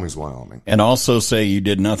Wyoming's Wyoming. And also say you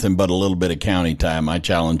did nothing but a little bit of county time. I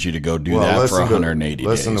challenge you to go do that for 180 days.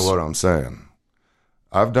 Listen to what I'm saying.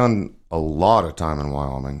 I've done a lot of time in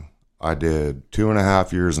Wyoming. I did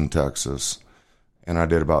 2.5 years in Texas. And I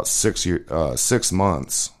did about 6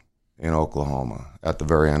 months in Oklahoma at the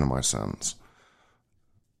very end of my sentence.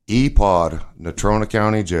 EPOD, Natrona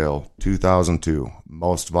County Jail, 2002.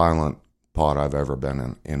 Most violent pod I've ever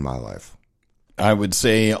been in my life. I would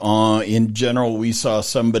say in general, we saw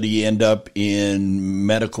somebody end up in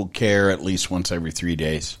medical care at least once every 3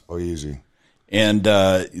 days. Oh, easy. And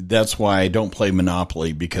that's why I don't play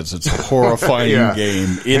Monopoly, because it's a horrifying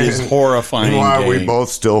game. It is horrifying. And why game. we both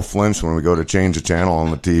still flinch when we go to change a channel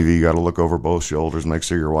on the TV. You got to look over both shoulders, make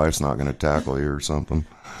sure your wife's not going to tackle you or something.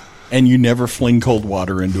 And you never fling cold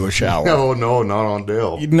water into a shower. No, not on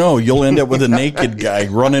Dale. No, you'll end up with a naked guy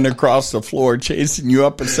running across the floor, chasing you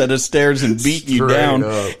up a set of stairs and beating you Straight down.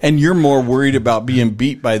 up. And you're more worried about being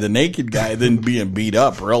beat by the naked guy than being beat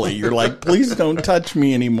up, really. You're like, please don't touch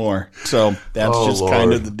me anymore. So that's just Lord.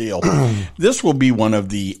 kind of the deal. This will be one of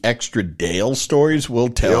the extra Dale stories we'll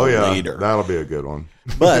tell later. That'll be a good one.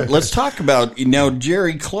 But let's talk about,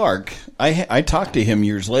 Jerry Clark. I talked to him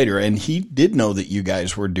years later, and he did know that you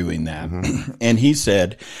guys were doing that. Mm-hmm. And he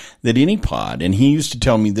said that any pod, and he used to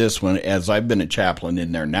tell me this as I've been a chaplain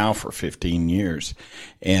in there now for 15 years.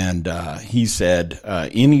 And he said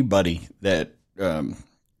anybody that,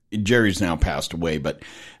 Jerry's now passed away, but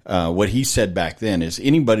what he said back then is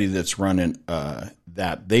anybody that's running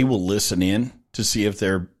that, they will listen in to see if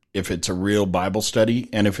it's a real Bible study,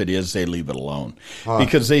 and if it is, they leave it alone.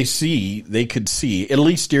 Because they could see, at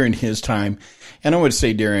least during his time, and I would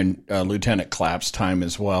say during Lieutenant Clapp's time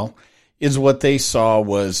as well, is what they saw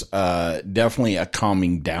was definitely a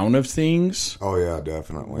calming down of things. Oh, yeah,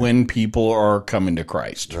 definitely. When people are coming to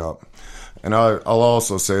Christ. Yeah. And I'll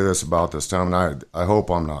also say this about this time, and I hope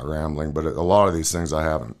I'm not rambling, but a lot of these things I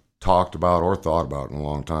haven't talked about or thought about in a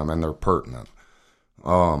long time, and they're pertinent.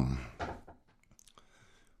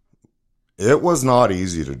 It was not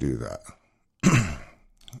easy to do that.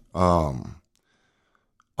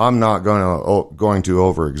 I'm not going to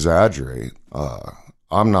over exaggerate.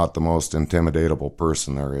 I'm not the most intimidatable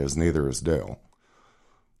person there is. Neither is Dale.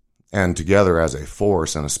 And together as a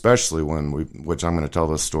force, and especially which I'm going to tell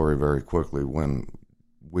this story very quickly, when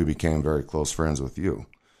we became very close friends with you.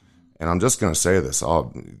 And I'm just going to say this.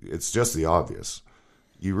 It's just the obvious.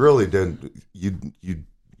 You really did.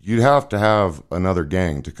 You'd have to have another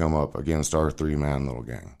gang to come up against our 3-man little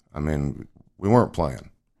gang. I mean, we weren't playing.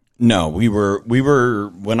 No, we were,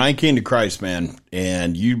 when I came to Christ, man,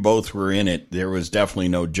 and you both were in it, there was definitely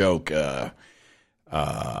no joke. And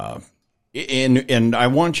I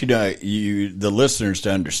want the listeners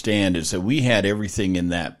to understand is that we had everything in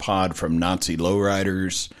that pod, from Nazi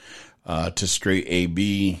lowriders, to straight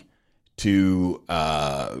AB, to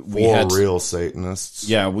we had real Satanists.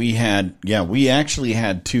 We actually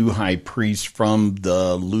had 2 high priests from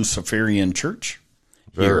the Luciferian church.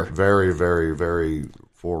 Very, very, very, very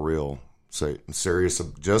for real Satan. Serious,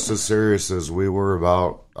 just as serious as we were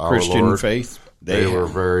about our Christian Lord. faith. They were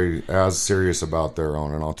very as serious about their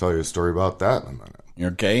own, and I'll tell you a story about that in a minute.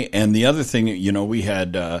 Okay, and the other thing, we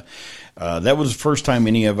had that was the first time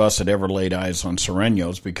any of us had ever laid eyes on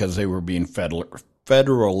Serenos, because they were being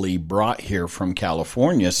federally brought here from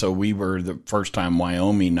California. So we were the first time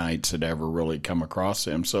Wyomingites had ever really come across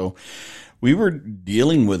them. So we were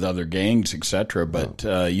dealing with other gangs, etc. But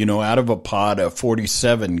out of a pod of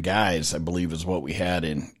 47 guys, I believe is what we had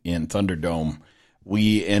in Thunderdome,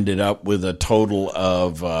 we ended up with a total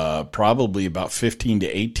of probably about 15 to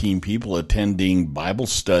 18 people attending Bible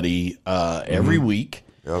study every week.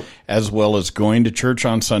 Yep. As well as going to church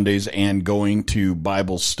on Sundays and going to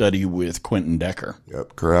Bible study with Quentin Decker.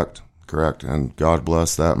 Yep, correct. And God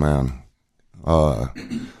bless that man.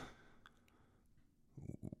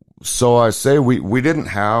 So I say we didn't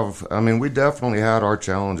have, we definitely had our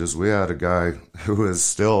challenges. We had a guy who is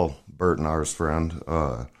still Bertinar's friend.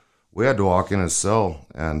 We had to walk in his cell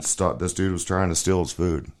and stop. This dude was trying to steal his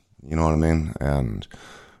food. You know what I mean? And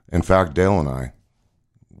in fact, Dale and I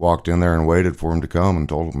walked in there and waited for him to come and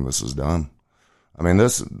told him this is done.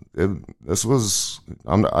 This was,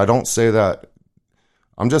 I don't say that.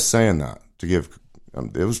 I'm just saying that to give,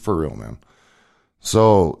 it was for real, man.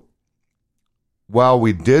 So while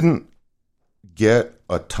we didn't get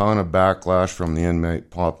a ton of backlash from the inmate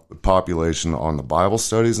population on the Bible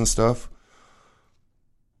studies and stuff,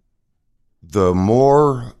 the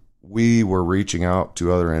more we were reaching out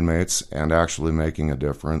to other inmates and actually making a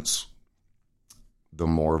difference, the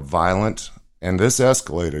more violent, and this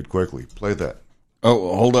escalated quickly. Play that.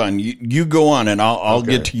 Oh, hold on. You go on, and I'll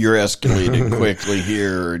get to your escalated quickly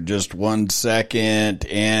here. Just 1 second.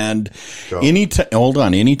 And hold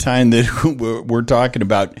on. Anytime that we're talking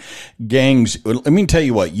about gangs, let me tell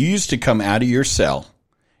you what. You used to come out of your cell,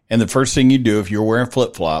 and the first thing you do if you're wearing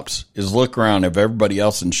flip-flops is look around. If everybody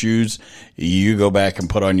else in shoes, you go back and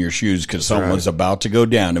put on your shoes because someone's about to go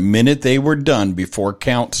down. The minute they were done, before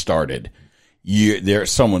count started,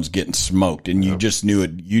 someone's getting smoked, and you just knew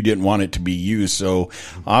it. You didn't want it to be you. So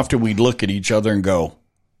often we'd look at each other and go,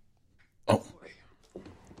 "Oh,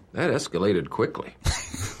 that escalated quickly."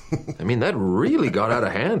 That really got out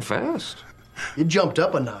of hand fast. It jumped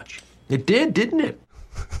up a notch. It did, didn't it?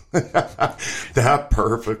 That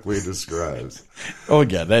perfectly describes. Oh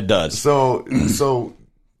yeah, that does. So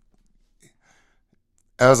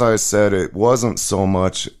as I said, it wasn't so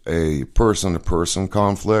much a person-to-person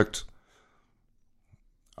conflict.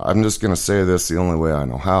 I'm just going to say this the only way I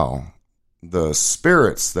know how. The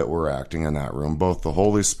spirits that were acting in that room, both the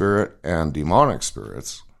Holy Spirit and demonic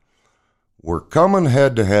spirits, were coming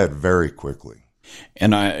head-to-head very quickly.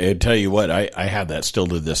 And I tell you what, I have that still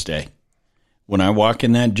to this day. When I walk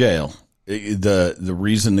in that jail, the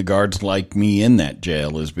reason the guards like me in that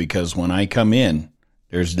jail is because when I come in,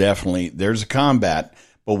 there's a combat,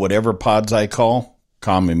 but whatever pods I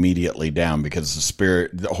calm immediately down because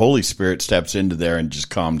the Holy Spirit steps into there and just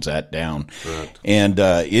calms that down. Correct. And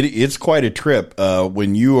it's quite a trip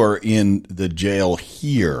when you are in the jail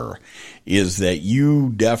here, is that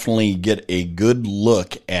you definitely get a good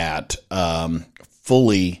look at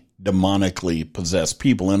fully demonically possessed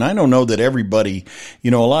people. And I don't know that everybody, a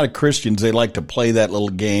lot of Christians, they like to play that little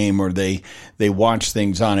game or they watch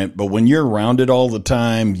things on it. But when you're around it all the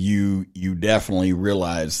time, you definitely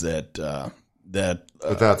realize that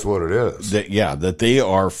but that's what it is. That they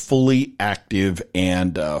are fully active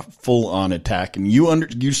and full on attack. And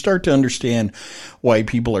you start to understand why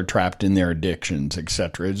people are trapped in their addictions,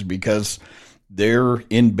 etc. It's because they're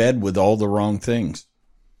in bed with all the wrong things.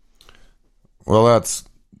 Well, that's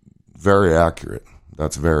very accurate.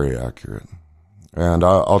 That's very accurate. And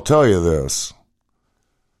I'll tell you this.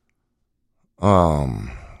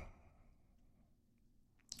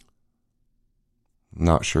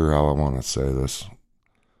 Not sure how I want to say this.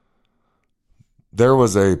 There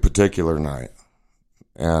was a particular night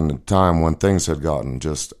and a time when things had gotten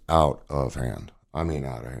just out of hand. I mean,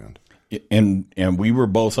 out of hand. And we were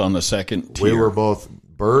both on the second tier. We were both.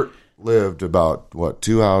 Bert lived about,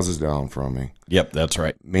 2 houses down from me. Yep, that's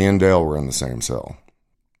right. Me and Dale were in the same cell.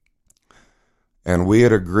 And we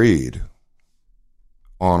had agreed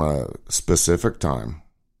on a specific time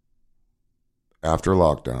after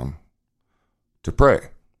lockdown to pray,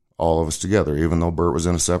 all of us together. Even though Bert was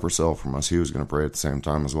in a separate cell from us, he was going to pray at the same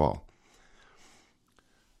time as well.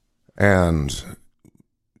 And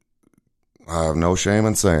I have no shame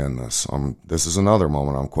in saying this. This is another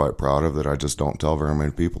moment I'm quite proud of that I just don't tell very many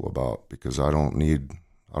people about, because I don't need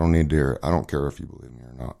to hear it. I don't care if you believe me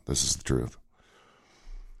or not. This is the truth.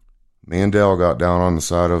 Me and Dale got down on the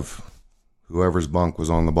side of whoever's bunk was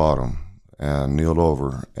on the bottom and kneeled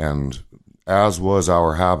over, and as was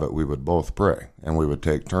our habit, we would both pray, and we would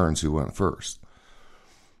take turns who went first.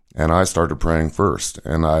 And I started praying first,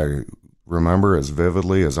 and I remember as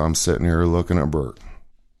vividly as I'm sitting here looking at Bert.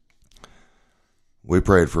 We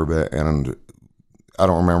prayed for a bit, and I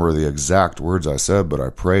don't remember the exact words I said, but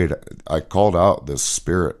I called out this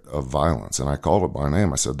spirit of violence, and I called it by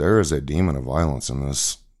name. I said, there is a demon of violence in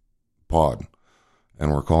this pod,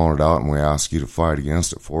 and we're calling it out, and we ask you to fight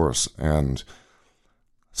against it for us. And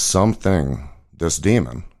this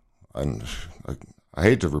demon, and I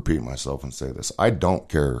hate to repeat myself and say this, I don't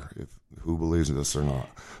care who believes this or not,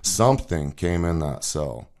 something came in that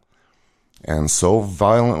cell and so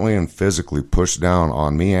violently and physically pushed down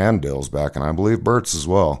on me and Dale's back, and I believe Bert's as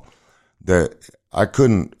well, that I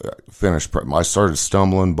couldn't finish. I started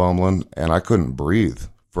stumbling, bumbling, and I couldn't breathe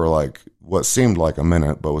for what seemed like a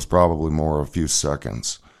minute, but was probably more a few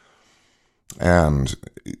seconds. And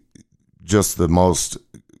just the most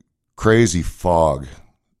crazy fog.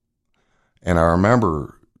 And I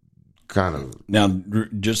remember Now,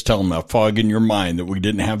 just tell them a fog in your mind that we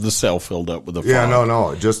didn't have the cell filled up with a fog. Yeah,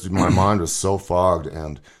 no. Just my mind was so fogged.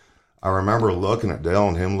 And I remember looking at Dale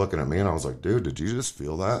and him looking at me, and I was like, dude, did you just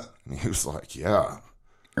feel that? And he was like, yeah.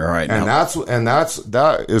 All right. And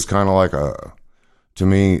that is kind of like to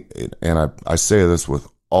me, and I say this with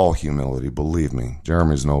all humility, believe me,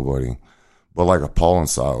 Jeremy's nobody, but like a Paul and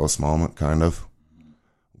Silas moment, kind of,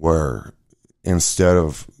 where instead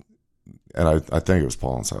of, and I think it was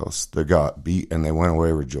Paul and Silas, they got beat and they went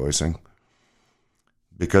away rejoicing,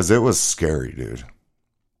 because it was scary, dude.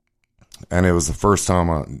 And it was the first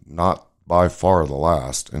time, not by far the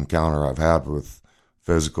last encounter I've had with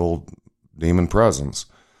physical demon presence,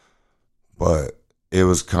 but it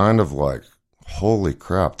was kind of like, holy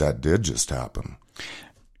crap, that did just happen.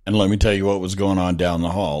 And let me tell you what was going on down the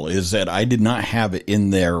hall is that I did not have it in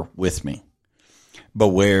there with me. But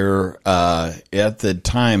where at the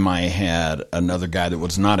time I had another guy that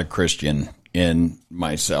was not a Christian in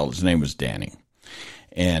my cell. His name was Danny.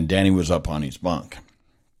 And Danny was up on his bunk.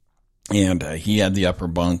 And he had the upper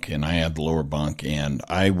bunk and I had the lower bunk. And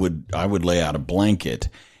I would lay out a blanket.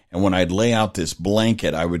 And when I'd lay out this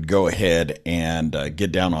blanket, I would go ahead and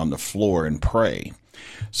get down on the floor and pray.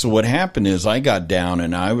 So what happened is I got down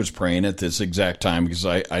and I was praying at this exact time, because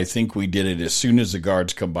I think we did it as soon as the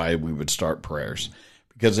guards come by, we would start prayers.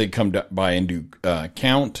 Because they come by and do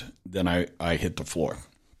count, then I hit the floor.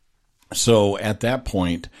 So at that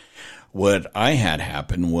point, what I had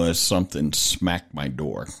happen was something smacked my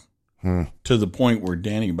door to the point where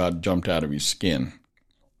Danny about jumped out of his skin.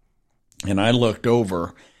 And I looked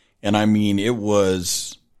over, and I mean, I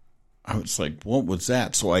was like, what was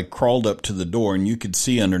that? So I crawled up to the door, and you could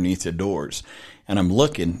see underneath the doors. And I'm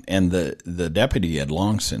looking, and the deputy had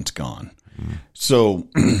long since gone. So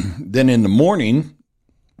then in the morning,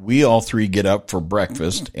 we all three get up for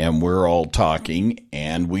breakfast, and we're all talking,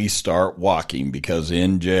 and we start walking because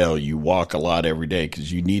in jail you walk a lot every day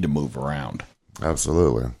because you need to move around.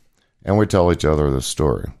 Absolutely. And we tell each other the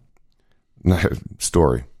story.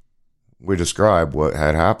 We describe what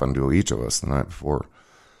had happened to each of us the night before.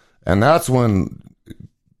 And that's when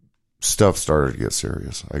stuff started to get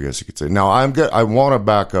serious, I guess you could say. Now, I want to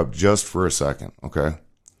back up just for a second, okay?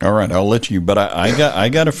 All right, I'll let you, but I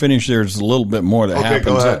got to finish. There's a little bit more that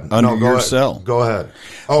happens under your cell. Go ahead.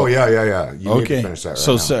 Oh, yeah. You need to finish that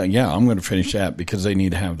So, I'm going to finish that because they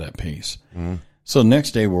need to have that piece. Mm-hmm. So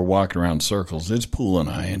next day we're walking around circles. It's Poole and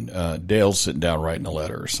I, and Dale's sitting down writing a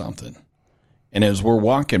letter or something. And as we're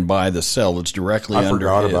walking by the cell, it's directly under his. I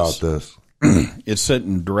forgot about this. It's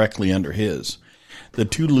sitting directly under his. The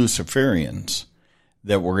two Luciferians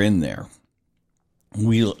that were in there.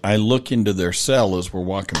 I look into their cell as we're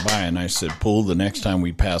walking by, and I said, Poole, the next time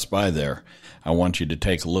we pass by there, I want you to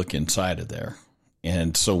take a look inside of there.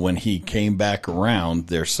 And so when he came back around,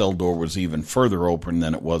 their cell door was even further open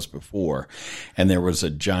than it was before. And there was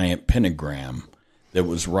a giant pentagram that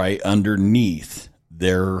was right underneath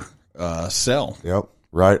their cell. Yep.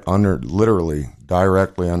 Right under, literally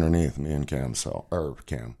directly underneath me and Cam's cell, or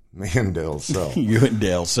Cam. Me and Dale's cell. You and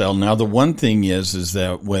Dale's cell. Now, the one thing is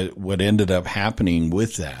that what ended up happening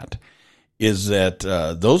with that is that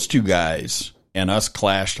those two guys and us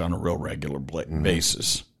clashed on a real regular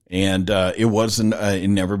basis. And it wasn't, it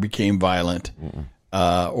never became violent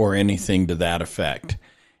or anything to that effect.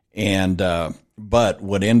 And but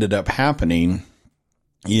what ended up happening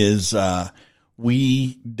is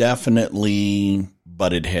we definitely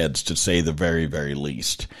butted heads, to say the very, very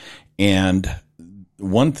least. And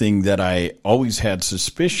one thing that I always had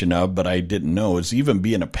suspicion of, but I didn't know, is even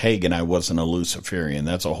being a pagan, I wasn't a Luciferian.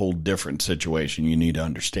 That's a whole different situation. You need to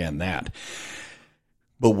understand that.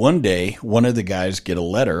 But one day, one of the guys get a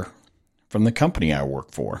letter from the company I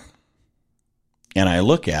work for. And I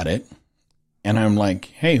look at it, and I'm like,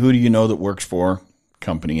 hey, who do you know that works for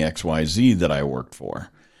company XYZ that I worked for?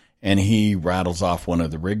 And he rattles off one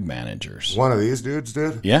of the rig managers. One of these dudes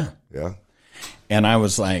did? Yeah. Yeah. And I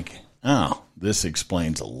was like, oh, this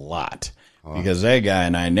explains a lot. Because that guy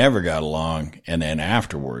and I never got along. And then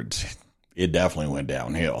afterwards, it definitely went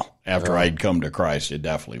downhill. After I'd come to Christ, it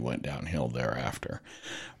definitely went downhill thereafter.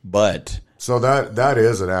 But so that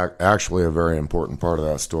is actually a very important part of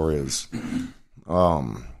that story is,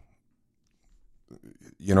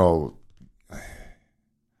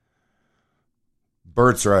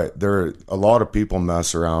 Bert's right. A lot of people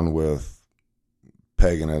mess around with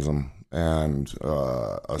paganism and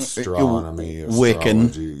astronomy,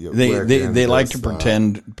 Wiccan. They like to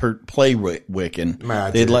play Wiccan.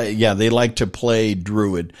 Magic. They like to play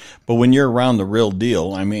Druid. But when you're around the real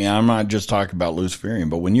deal, I mean, I'm not just talking about Luciferian,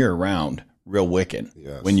 but when you're around real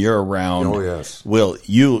Wiccan, when you're around,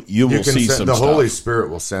 you will see some the stuff. Holy Spirit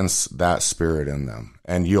will sense that spirit in them,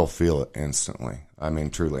 and you'll feel it instantly. I mean,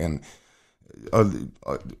 truly, and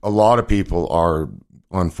a lot of people are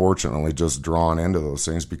unfortunately just drawn into those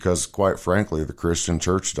things because, quite frankly, the Christian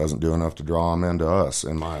church doesn't do enough to draw them into us,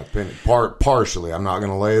 in my opinion. Partially, I'm not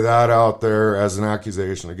going to lay that out there as an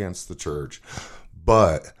accusation against the church,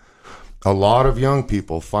 but a lot of young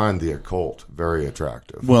people find the occult very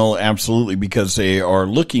attractive. Well, absolutely, because they are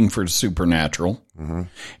looking for supernatural,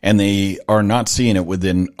 and they are not seeing it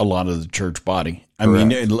within a lot of the church body. I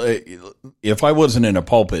mean, if I wasn't in a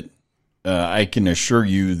pulpit, I can assure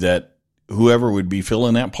you that whoever would be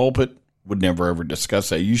filling that pulpit would never ever discuss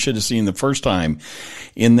that. You should have seen the first time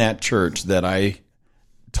in that church that I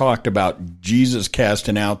talked about Jesus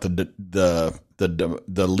casting out the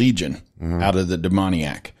legion out of the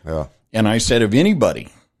demoniac. Yeah. And I said, if anybody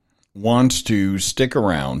wants to stick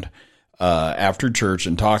around after church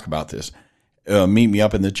and talk about this, meet me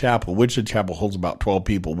up in the chapel, which the chapel holds about 12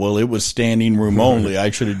 people. Well, it was standing room only.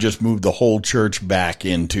 I should have just moved the whole church back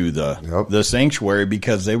into the sanctuary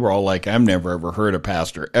because they were all like, I've never ever heard a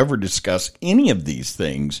pastor ever discuss any of these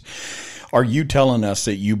things. Are you telling us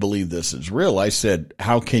that you believe this is real? I said,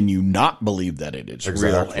 how can you not believe that it is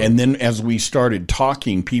real? And then as we started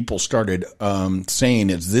talking, people started saying,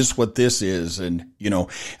 is this what this is? And,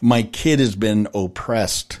 my kid has been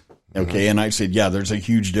oppressed. Okay. And I said, yeah, there's a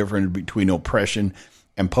huge difference between oppression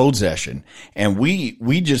and possession. And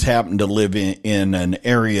we just happen to live in an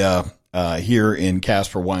area here in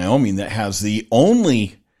Casper, Wyoming, that has the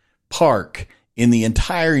only park in the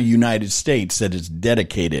entire United States that is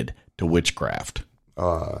dedicated to witchcraft.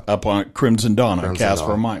 Up on Crimson Dawn on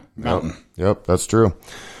Casper Mountain. Yep, that's true.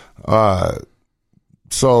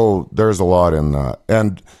 So there's a lot in that.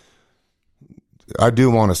 And I do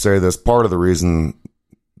want to say this. Part of the reason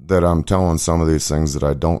that I'm telling some of these things that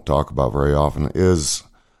I don't talk about very often is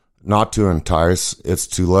not to entice. It's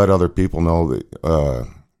to let other people know that,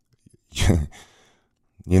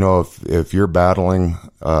 you know, if you're battling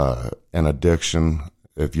an addiction,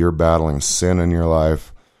 if you're battling sin in your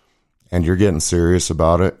life and you're getting serious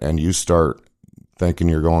about it and you start thinking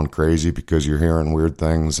you're going crazy because you're hearing weird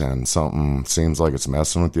things and something seems like it's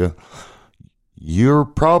messing with you, you're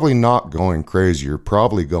probably not going crazy. You're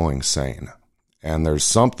probably going sane. And there's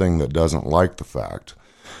something that doesn't like the fact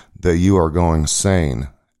that you are going sane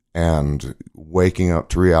and waking up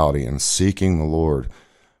to reality and seeking the Lord.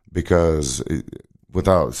 Because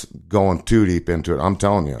without going too deep into it, I'm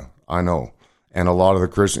telling you, I know. And a lot of the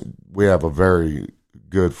Christians, we have a very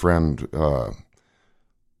good friend,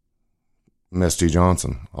 Misty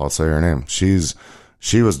Johnson. I'll say her name.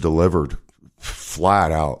 She was delivered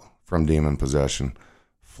flat out from demon possession,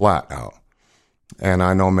 flat out. And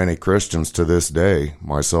I know many Christians to this day,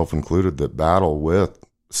 myself included, that battle with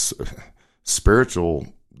the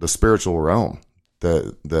spiritual realm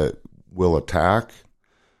that will attack.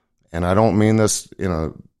 And I don't mean this in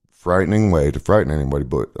a frightening way to frighten anybody,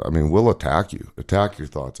 but I mean, will attack you, attack your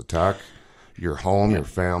thoughts, attack your home, your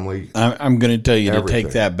family. I'm going to tell you everything. to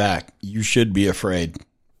take that back. You should be afraid.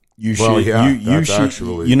 You Well, should. yeah, you that's should.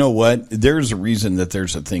 actually- You know what? There's a reason that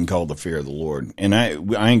there's a thing called the fear of the Lord, and I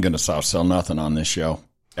ain't going to soft sell nothing on this show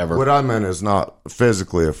ever. What I meant is not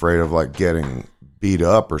physically afraid of like getting beat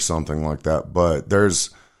up or something like that, but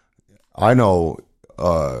I know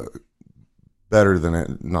better than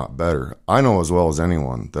it, not better. I know as well as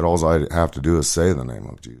anyone that all I have to do is say the name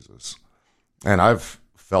of Jesus. And I've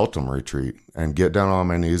felt them retreat and get down on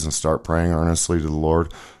my knees and start praying earnestly to the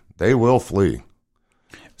Lord. They will flee.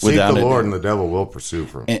 Seek Without the a Lord doubt. and the devil will pursue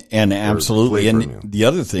from And absolutely. flee from And you. the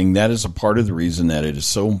other thing, that is a part of the reason that it is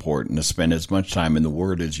so important to spend as much time in the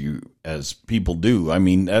Word as people do. I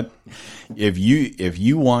mean, that if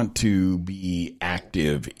you want to be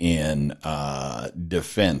active in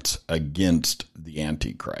defense against the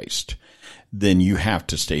Antichrist, then you have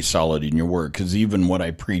to stay solid in your Word. Because even what I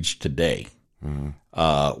preached today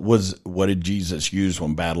was, what did Jesus use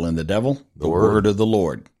when battling the devil? The word of the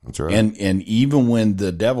Lord. That's right. And even when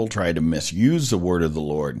the devil tried to misuse the word of the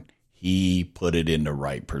Lord, he put it into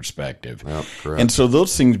right perspective. Yep, correct. And so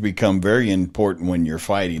those things become very important when you're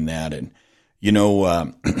fighting that. And, you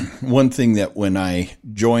know, one thing that when I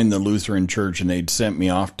joined the Lutheran Church and they'd sent me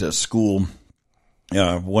off to school,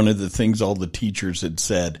 one of the things all the teachers had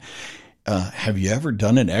said, have you ever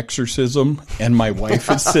done an exorcism? And my wife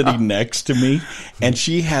is sitting next to me, and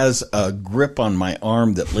she has a grip on my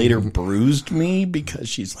arm that later bruised me because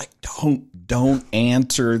she's like, don't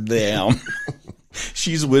answer them.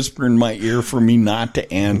 She's whispering in my ear for me not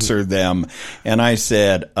to answer them. And I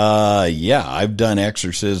said, yeah, I've done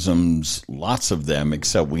exorcisms, lots of them,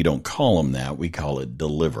 except we don't call them that. We call it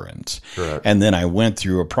deliverance. Correct. And then I went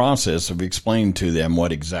through a process of explaining to them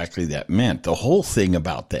what exactly that meant. The whole thing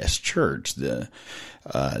about this church,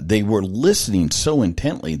 they were listening so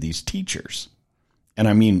intently, these teachers. And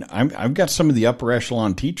I mean, I've got some of the upper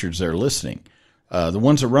echelon teachers there listening. The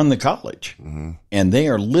ones that run the college, and they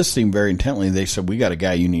are listening very intently. They said, we got a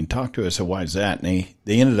guy you need to talk to. I said, why is that? And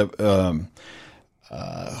they ended up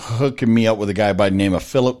hooking me up with a guy by the name of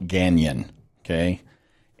Philip Gagnon, okay?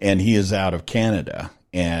 And he is out of Canada.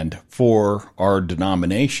 And for our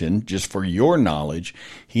denomination, just for your knowledge,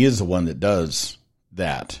 he is the one that does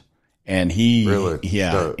that. And he, Really?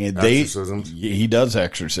 yeah, The and exorcisms? he does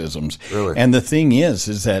exorcisms. Really? And the thing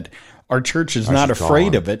is that our church is not should call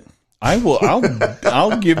afraid him. of it.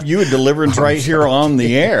 I'll give you a deliverance right here on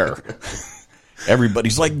the air.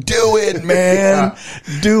 Everybody's like, do it, man.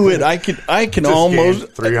 Do it. I can Just almost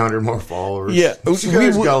gained 300 more followers. Yeah, you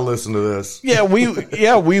guys we- gotta listen to this.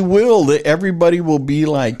 we will. Everybody will be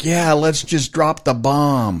like, yeah, let's just drop the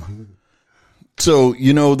bomb. So,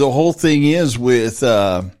 you know, the whole thing is with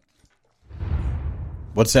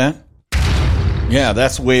what's that? Yeah,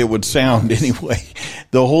 that's the way it would sound anyway.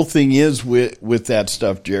 The whole thing is with that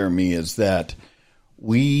stuff, Jeremy, is that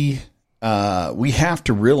we have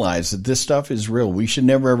to realize that this stuff is real. We should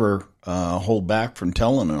never ever hold back from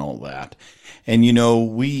telling and all that. And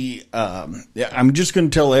I'm just going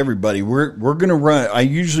to tell everybody we're going to run. I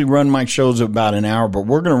usually run my shows about an hour, but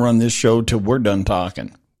we're going to run this show till we're done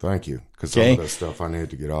talking. Thank you, because some of that stuff I need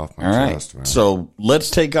to get off my chest. Man. So let's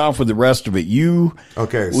take off with the rest of it.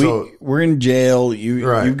 We're in jail.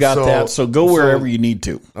 You've got that. So go wherever you need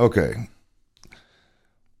to. Okay.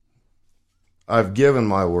 I've given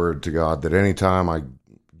my word to God that anytime I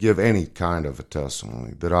give any kind of a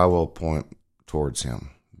testimony, that I will point towards Him,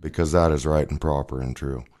 because that is right and proper and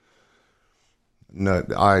true. No,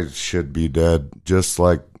 I should be dead, just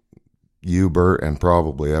like you, Bert, and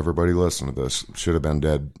probably everybody listening to this should have been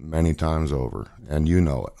dead many times over, and you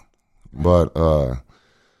know it. But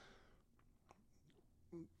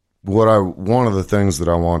one of the things that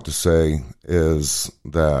I want to say is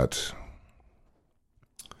that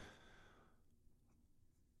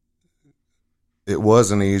it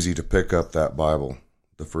wasn't easy to pick up that Bible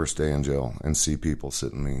the first day in jail and see people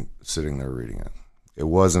sitting there reading it. It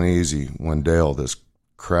wasn't easy when Dale, this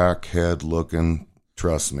crackhead looking,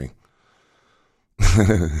 trust me,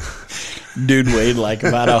 dude weighed like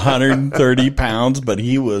about 130 pounds, but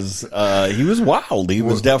he was wild. He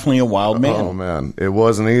was definitely a wild man. Oh man, it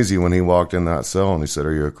wasn't easy when he walked in that cell and he said,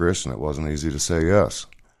 "Are you a Christian?" It wasn't easy to say yes.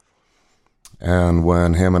 And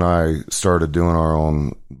when him and I started doing our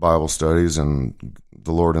own Bible studies and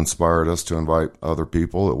the Lord inspired us to invite other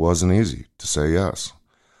people, it wasn't easy to say yes.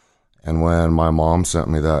 And when my mom sent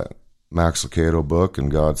me that Max Lucado book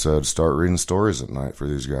and God said, start reading stories at night for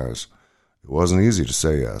these guys, it wasn't easy to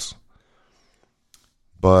say yes.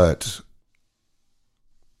 But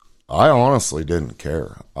I honestly didn't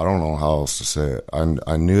care. I don't know how else to say it.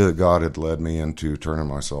 I knew that God had led me into turning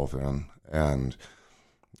myself in, and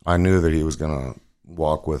I knew that He was going to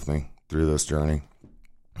walk with me through this journey.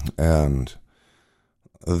 And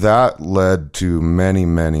that led to many,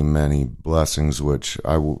 many, many blessings, which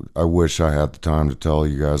I wish I had the time to tell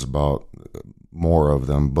you guys about more of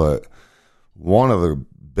them. But one of the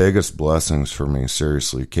biggest blessings for me,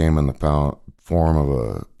 seriously, came in the form of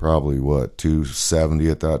a probably 270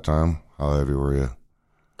 at that time. How heavy were you?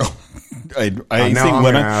 I think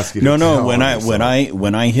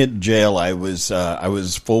when I hit jail, I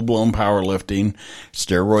was full blown powerlifting,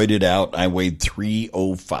 steroided out. I weighed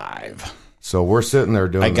 305. So we're sitting there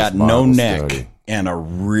doing. I got no neck and a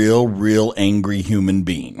real angry human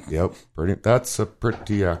being. Yep, that's a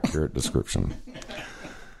pretty accurate description.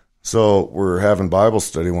 So we're having Bible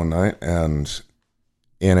study one night, and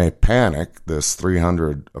in a panic, this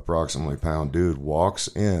 300 approximately pound dude walks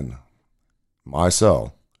in my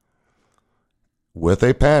cell with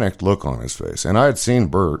a panicked look on his face. And I had seen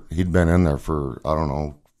Bert. He'd been in there for, I don't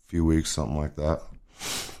know, a few weeks, something like that.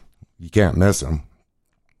 You can't miss him.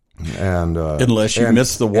 And unless you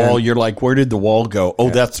miss the wall, you're like, where did the wall go?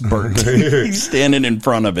 Oh, that's Bert. He's standing in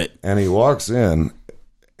front of it. And he walks in,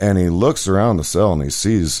 and he looks around the cell, and he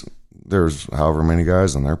sees there's however many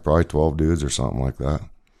guys in there, probably 12 dudes or something like that.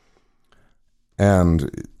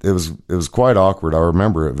 And it was quite awkward. I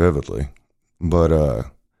remember it vividly.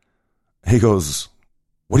 But he goes,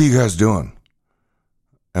 "What are you guys doing?"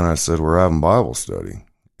 And I said, "We're having Bible study."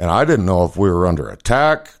 And I didn't know if we were under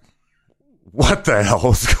attack. What the hell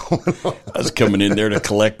was going on? I was coming in there to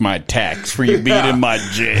collect my tax for you being in my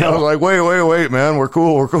jail. I was like, wait, man. We're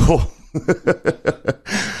cool.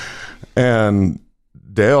 And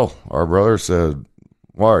Dale, our brother, said,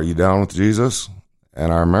 "Why, are you down with Jesus?"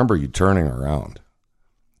 And I remember you turning around.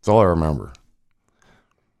 That's all I remember.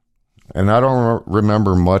 And I don't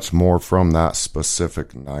remember much more from that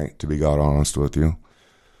specific night, to be God honest with you.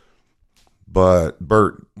 But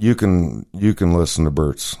Bert, you can listen to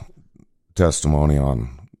Bert's testimony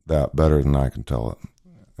on that better than I can tell it.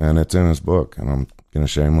 And it's in his book, and I'm going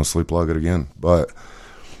to shamelessly plug it again. But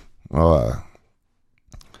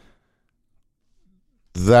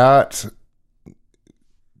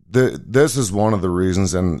this is one of the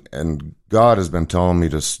reasons, and God has been telling me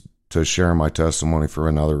to share my testimony for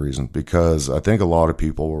another reason, because I think a lot of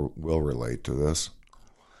people will relate to this.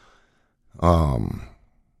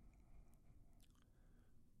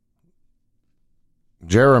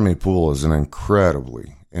 Jeremy Poole is an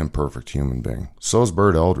incredibly imperfect human being. So is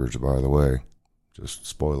Bert Eldridge, by the way. Just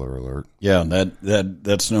spoiler alert. Yeah,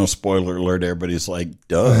 that's no spoiler alert. Everybody's like,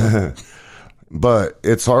 duh. But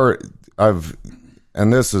it's hard.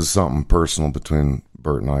 And this is something personal between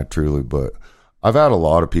Bert and I, truly, but I've had a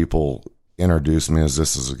lot of people introduce me as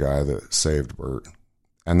this is a guy that saved Bert.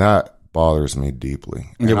 And that bothers me deeply.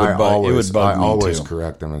 And I always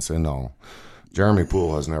correct them and say, no, Jeremy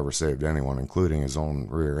Poole has never saved anyone, including his own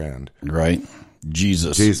rear end. Right.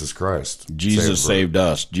 Jesus Christ. Jesus saved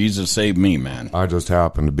us. Jesus saved me, man. I just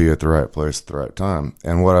happened to be at the right place at the right time.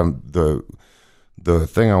 And the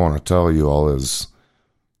thing I want to tell you all is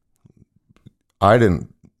I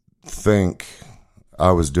didn't think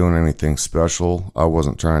I was doing anything special. I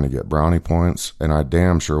wasn't trying to get brownie points, and I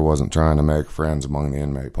damn sure wasn't trying to make friends among the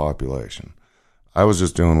inmate population. I was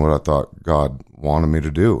just doing what I thought God wanted me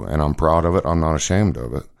to do, and I'm proud of it. I'm not ashamed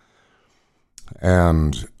of it.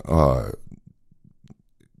 And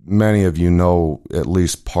many of you know at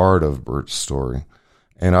least part of Bert's story.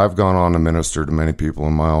 And I've gone on to minister to many people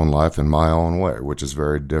in my own life in my own way, which is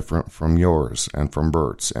very different from yours and from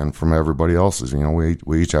Bert's and from everybody else's. You know,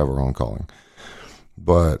 we each have our own calling.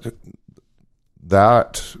 But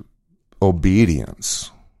that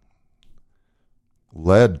obedience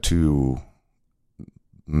led to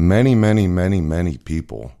many, many, many, many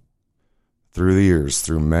people through the years,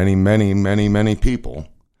 through many, many, many, many people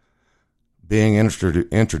being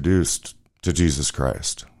introduced to Jesus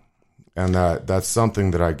Christ. And that's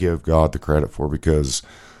something that I give God the credit for, because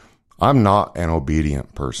I'm not an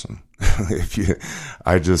obedient person.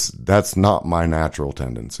 That's not my natural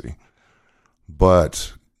tendency.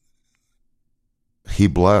 But he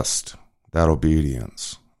blessed that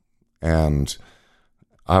obedience. And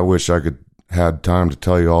I wish I could had time to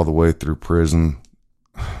tell you all the way through prison.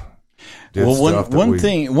 Well,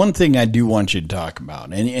 one thing I do want you to talk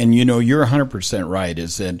about, and you know, you're 100% right,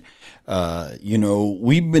 is that you know,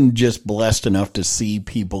 we've been just blessed enough to see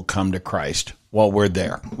people come to Christ while we're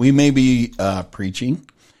there. We may be preaching,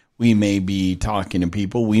 we may be talking to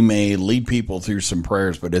people, we may lead people through some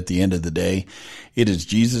prayers, but at the end of the day, it is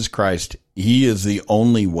Jesus Christ. He is the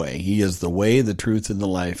only way. He is the way, the truth, and the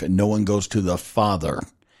life, and no one goes to the Father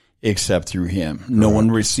except through him. No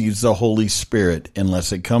one receives the Holy Spirit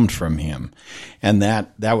unless it comes from him. And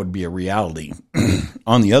that would be a reality.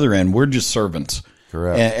 On the other end, we're just servants.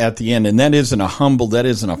 Correct. At the end. And that isn't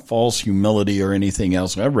a false humility or anything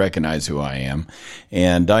else. I recognize who I am.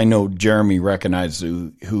 And I know Jeremy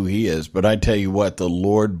recognizes who he is. But I tell you what, the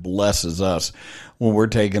Lord blesses us when we're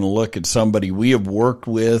taking a look at somebody we have worked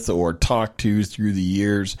with or talked to through the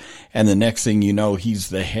years. And the next thing you know, he's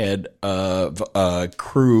the head of a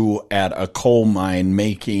crew at a coal mine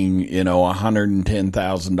making, you know,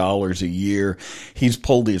 $110,000 a year. He's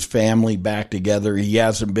pulled his family back together. He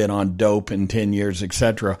hasn't been on dope in 10 years,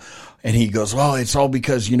 etc. And he goes, well, it's all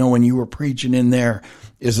because, you know, when you were preaching in there,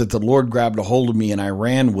 is that the Lord grabbed a hold of me and I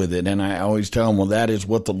ran with it. And I always tell them, well, that is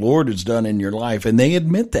what the Lord has done in your life. And they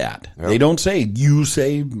admit that. Yep. They don't say, you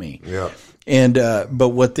saved me. Yeah. And, but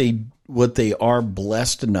what they are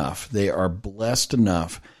blessed enough, that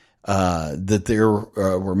there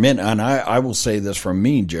were men, and I will say this from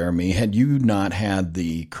me, Jeremy, had you not had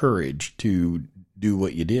the courage to do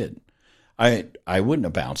what you did, I wouldn't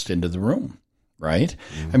have bounced into the room. Right?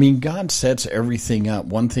 Mm-hmm. I mean, God sets everything up,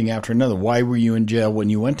 one thing after another. Why were you in jail when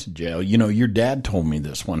you went to jail? You know, your dad told me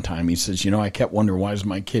this one time. He says, you know, I kept wondering, why does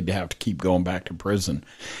my kid have to keep going back to prison?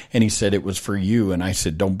 And he said, it was for you. And I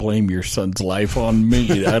said, don't blame your son's life on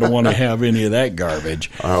me. I don't want to have any of that garbage.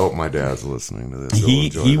 I hope my dad's listening to this.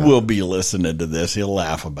 He will be listening to this. He'll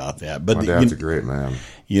laugh about that. But my dad's a great man.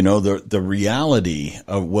 You know, the reality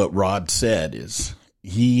of what Rod said is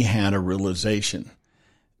he had a realization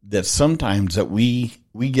that sometimes that we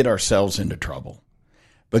get ourselves into trouble,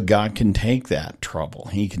 but God can take that trouble.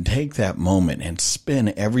 He can take that moment and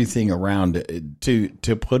spin everything around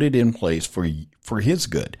to put it in place for his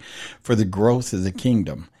good, for the growth of the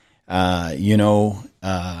kingdom. You know,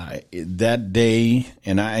 that day,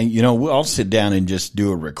 and I'll sit down and just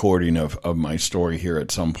do a recording of my story here at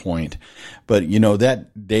some point. But, you know,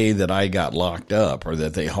 that day that I got locked up, or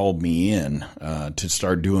that they hauled me in to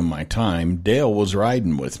start doing my time, Dale was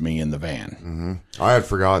riding with me in the van. Mm-hmm. I had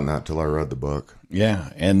forgotten that till I read the book. Yeah.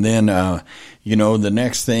 And then, you know, the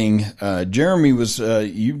next thing, Jeremy was,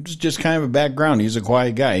 he was just kind of a background. He's a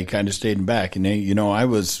quiet guy. He kind of stayed in back. And, you know, I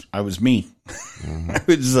was me.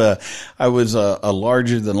 Mm-hmm. I was a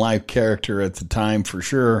larger than life character at the time, for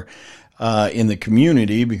sure, in the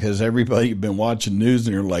community, because everybody had been watching news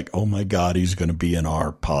and they're like, oh my God, he's going to be in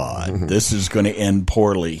our pod. Mm-hmm. This is going to end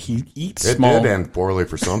poorly. He eats small. It did end poorly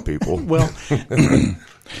for some people. Well,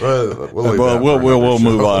 we'll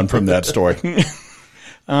move on from that story.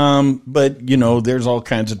 But you know, there's all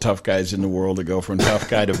kinds of tough guys in the world that go from tough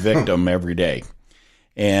guy to victim every day.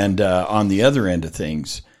 And, on the other end of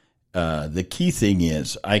things, the key thing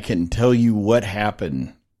is I can tell you what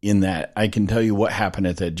happened in that. I can tell you what happened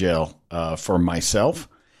at that jail, for myself.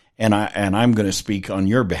 And I'm going to speak on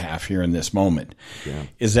your behalf here in this moment. Yeah.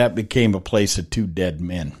 Is that became a place of two dead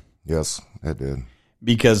men. Yes, it did.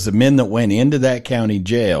 Because the men that went into that county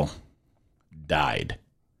jail died.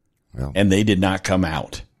 Yeah. And they did not come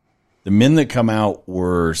out. The men that come out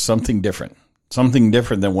were something different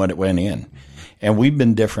than what it went in. and we've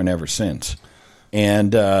been different ever since.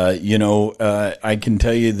 And, I can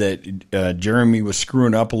tell you that Jeremy was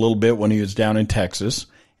screwing up a little bit when he was down in Texas,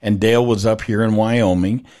 and Dale was up here in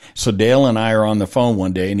Wyoming. So Dale and I are on the phone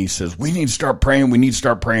one day, and he says, we need to start praying. We need to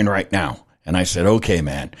start praying right now. And I said, okay,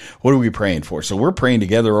 man, what are we praying for? So we're praying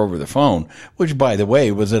together over the phone, which, by the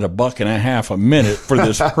way, was at $1.50 a minute for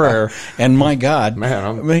this prayer. And my God,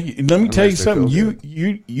 man, let me tell you something.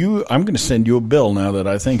 I'm going to send you a bill now that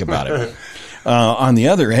I think about it. On the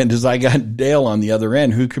other end is I got Dale on the other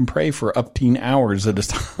end who can pray for up to hours at a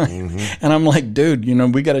time. Mm-hmm. And I'm like, dude,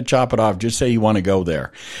 we got to chop it off. Just say you want to go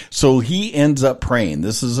there. So he ends up praying.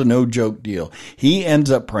 This is a no joke deal. He ends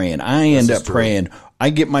up praying. I end up praying. I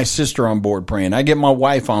get my sister on board praying. I get my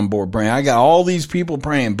wife on board praying. I got all these people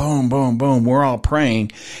praying. Boom, boom, boom. We're all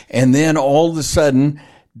praying. And then all of a sudden,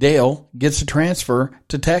 Dale gets a transfer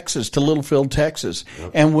to Texas, to Littlefield, Texas.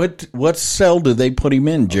 Yep. And what cell do they put him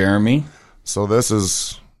in, Jeremy? So this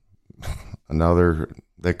is another,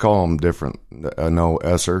 they call them different, no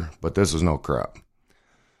Esser, but this is no crap.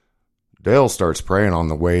 Dale starts praying on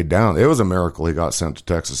the way down. It was a miracle he got sent to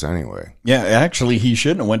Texas anyway. Yeah, actually, he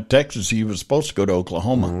shouldn't have went to Texas. He was supposed to go to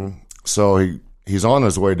Oklahoma. Mm-hmm. So he's on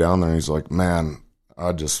his way down there, and he's like, man,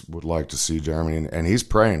 I just would like to see Jeremy. And he's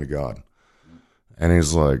praying to God. And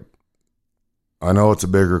he's like, I know it's a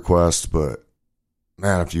big request, but,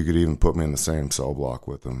 man, if you could even put me in the same cell block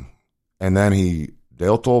with him. And then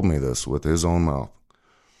Dale told me this with his own mouth.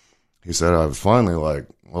 He said, I was finally like,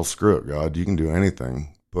 well, screw it, God. You can do anything.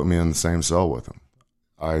 Put me in the same cell with him.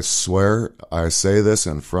 I swear I say this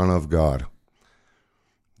in front of God.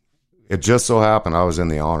 It just so happened I was in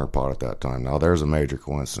the honor pot at that time. Now, there's a major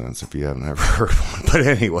coincidence if you haven't ever heard one. But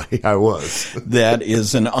anyway, I was. That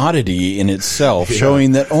is an oddity in itself,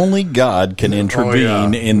 showing that only God can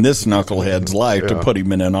intervene in this knucklehead's life to put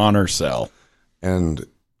him in an honor cell. And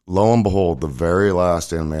lo and behold, the very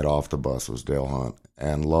last inmate off the bus was Dale Hunt.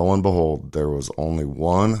 And lo and behold, there was only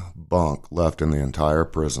one bunk left in the entire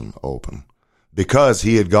prison open. Because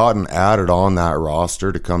he had gotten added on that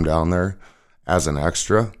roster to come down there as an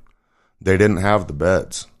extra, they didn't have the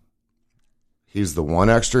beds. He's the one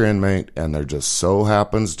extra inmate, and there just so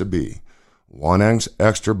happens to be one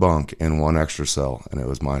extra bunk in one extra cell, and it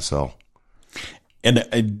was my cell.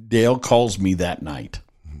 And Dale calls me that night,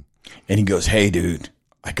 and he goes, hey, dude,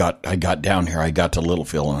 I got down here. I got to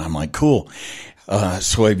Littlefield, and I'm like, cool.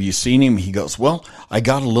 So have you seen him? He goes, well, I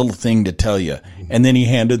got a little thing to tell you. And then he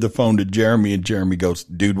handed the phone to Jeremy, and Jeremy goes,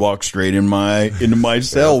 dude, walk straight into my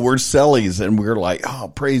cell. We're cellies. And we're like,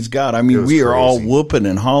 oh, praise God. I mean, we are all whooping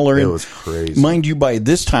and hollering. It was crazy. Mind you, by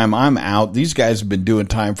this time I'm out. These guys have been doing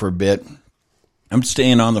time for a bit. I'm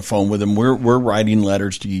staying on the phone with them. We're writing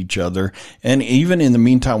letters to each other. And even in the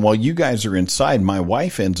meantime, while you guys are inside, my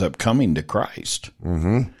wife ends up coming to Christ.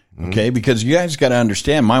 Mm-hmm. Okay, because you guys got to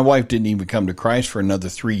understand, my wife didn't even come to Christ for another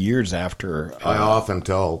 3 years after. I often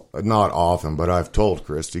tell, not often, but I've told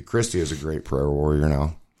Christy. Christy is a great prayer warrior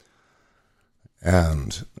now.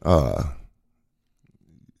 And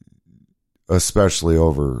especially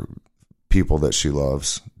over people that she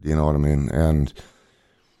loves, you know what I mean? And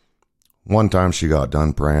one time she got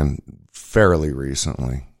done praying fairly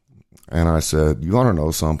recently. And I said, you want to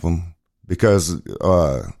know something? Because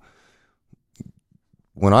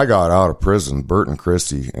when I got out of prison, Bert and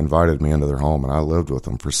Christy invited me into their home, and I lived with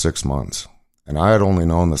them for 6 months. And I had only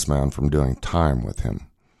known this man from doing time with him.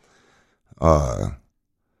 But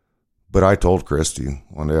I told Christy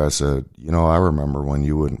one day, I said, I remember when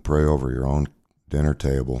you wouldn't pray over your own dinner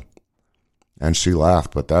table. And she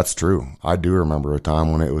laughed, but that's true. I do remember a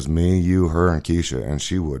time when it was me, you, her, and Keisha, and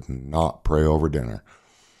she would not pray over dinner.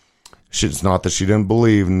 It's not that she didn't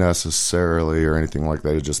believe necessarily or anything like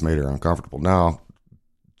that. It just made her uncomfortable. Now,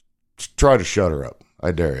 try to shut her up.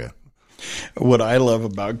 I dare you. What I love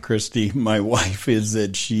about Christy, my wife, is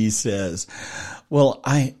that she says, well,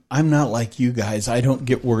 I'm not like you guys. I don't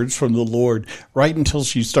get words from the Lord, right until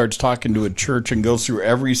she starts talking to a church and goes through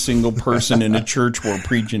every single person in a church we're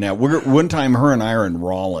preaching at. One time, her and I are in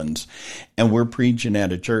Rollins, and we're preaching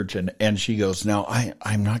at a church, and she goes, no,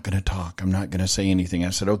 I'm not going to talk. I'm not going to say anything. I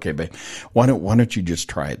said, okay, babe, why don't you just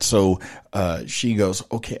try it? So she goes,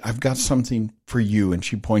 okay, I've got something for you, and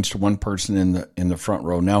she points to one person in the front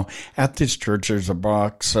row. Now, at this church, there's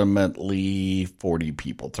approximately 40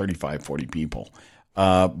 people, 35, 40 people.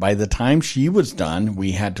 By the time she was done,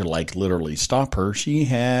 we had to literally stop her. She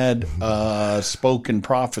had spoken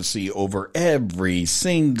prophecy over every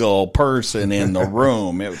single person in the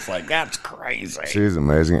room. It was like, that's crazy. She's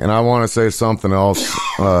amazing. And I want to say something else.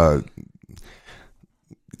 And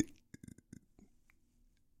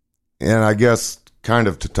I guess kind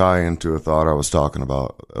of to tie into a thought I was talking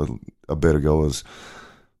about a bit ago is,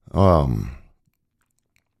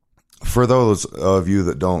 for those of you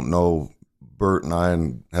that don't know Bert and I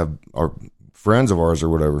and are friends of ours or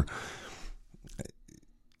whatever,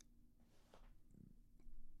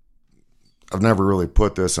 I've never really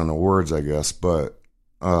put this into words, I guess, but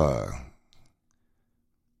I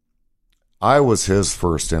was his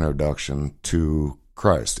first introduction to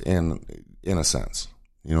Christ in a sense.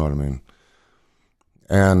 You know what I mean?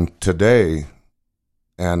 And today,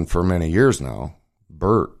 and for many years now,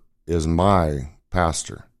 Bert is my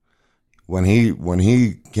pastor. When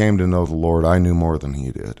he came to know the Lord, I knew more than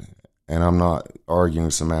he did. And I'm not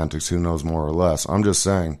arguing semantics, who knows more or less. I'm just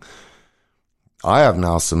saying, I have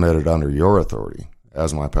now submitted under your authority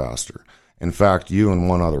as my pastor. In fact, you and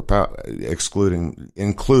one other,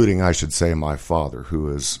 including, I should say, my father, who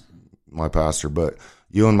is my pastor, but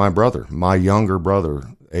you and my brother, my younger brother,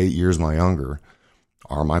 8 years my younger,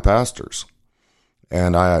 are my pastors.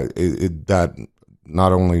 And that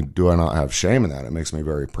not only do I not have shame in that, it makes me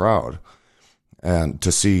very proud. And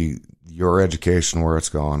to see your education, where it's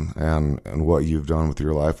gone, and what you've done with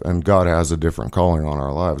your life. And God has a different calling on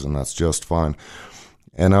our lives, and that's just fine.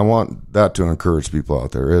 And I want that to encourage people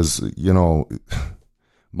out there is, you know,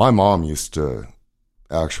 my mom used to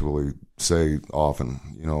actually say often,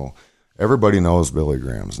 you know, everybody knows Billy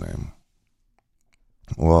Graham's name.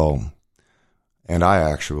 Well, and I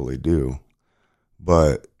actually do.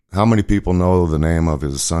 But how many people know the name of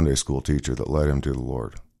his Sunday school teacher that led him to the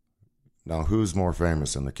Lord? Now, who's more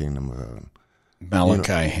famous in the kingdom of heaven?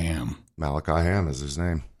 Malachi Ham. Malachi Ham is his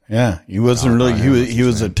name. Yeah, he wasn't Malachi really. Ham He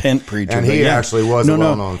was a tent preacher, and he actually was a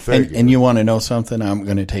well-known figure. And you want to know something? I'm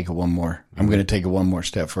going to take it one more. I'm going to take it one more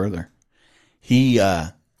step further. He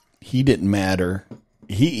didn't matter.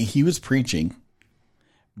 He was preaching,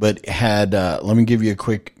 but had. Let me give you a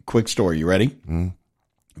quick story. You ready? Mm-hmm.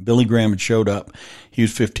 Billy Graham had showed up. He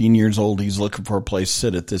was 15 years old. He's looking for a place to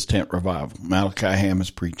sit at this tent revival. Malachi Ham is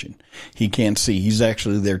preaching. He can't see. He's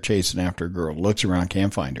actually there chasing after a girl. Looks around,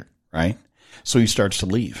 can't find her, right? So he starts to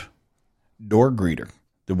leave. Door greeter,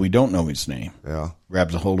 that we don't know his name,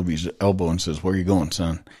 grabs a hold of his elbow and says, "Where are you going,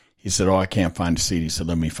 son?" He said, "Oh, I can't find a seat." He said,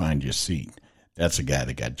 "Let me find you a seat." That's the guy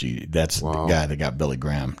that got Jesus. That's the guy that got Billy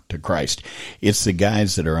Graham to Christ. It's the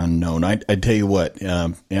guys that are unknown. I tell you what,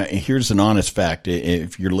 here's an honest fact.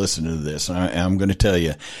 If you're listening to this, I'm going to tell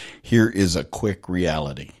you, here is a quick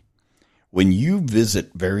reality. When you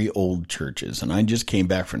visit very old churches, and I just came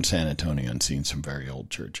back from San Antonio and seen some very old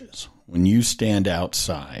churches, when you stand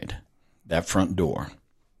outside that front door,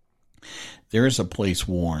 there is a place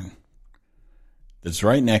worn that's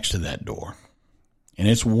right next to that door. And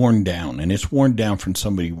it's worn down, and it's worn down from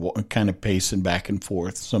somebody kind of pacing back and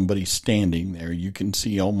forth, somebody standing there. You can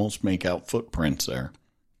see almost make out footprints there.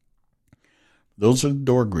 Those are the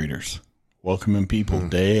door greeters, welcoming people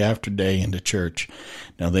day after day into church.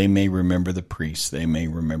 Now, they may remember the priests, they may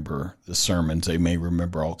remember the sermons, they may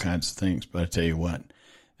remember all kinds of things, but I tell you what,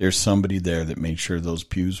 there's somebody there that made sure those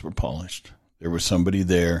pews were polished. There was somebody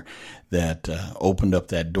there that opened up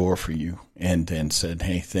that door for you and said,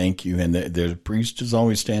 "Hey, thank you." And the priest is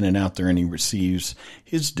always standing out there, and he receives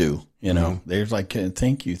his due. You know, there's like,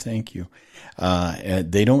 "Thank you, thank you."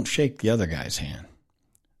 They don't shake the other guy's hand.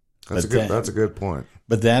 That's a good point.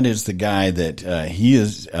 But that is the guy that he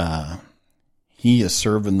is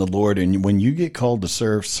serving the Lord, and when you get called to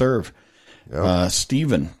serve. Yep.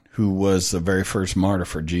 Stephen, who was the very first martyr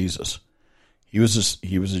for Jesus, he was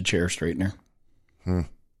a chair straightener.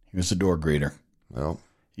 He was a door greeter. Well,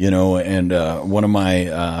 you know, and one of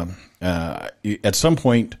my at some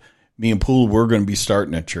point, me and Poole, we're going to be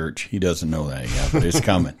starting a church. He doesn't know that yet, but it's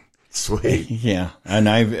coming. Sweet. Yeah, and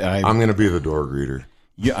I'm going to be the door greeter.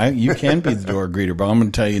 You can be the door greeter, but I'm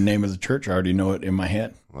going to tell you the name of the church. I already know it in my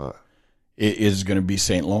head. What? It is going to be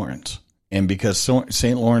St. Lawrence, and because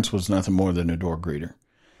St. Lawrence was nothing more than a door greeter.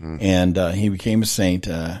 And he became a saint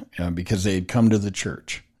because they had come to the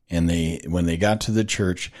church. And when they got to the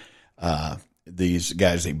church, these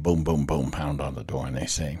guys, they boom, boom, boom, pound on the door. And they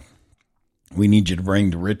say, "We need you to bring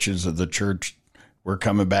the riches of the church. We're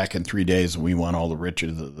coming back in 3 days, and we want all the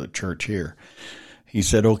riches of the church here." He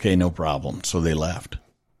said, "Okay, no problem." So they left.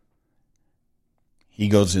 He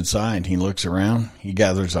goes inside. He looks around. He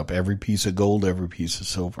gathers up every piece of gold, every piece of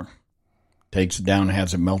silver. Takes it down and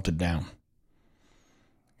has it melted down.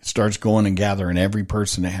 Starts going and gathering every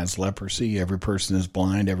person that has leprosy, every person is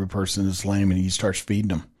blind, every person is lame, and he starts feeding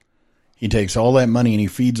them. He takes all that money and he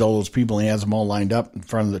feeds all those people, and he has them all lined up in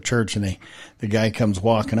front of the church, and the guy comes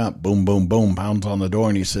walking up, boom, boom, boom, pounds on the door,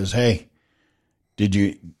 and he says, "Hey,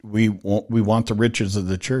 we want the riches of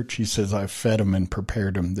the church." He says, "I fed them and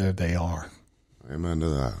prepared them. There they are." Amen to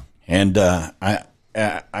that. And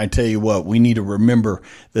I tell you what, we need to remember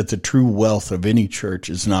that the true wealth of any church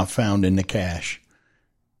is not found in the cash.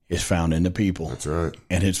 It's found in the people. That's right.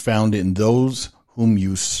 And it's found in those whom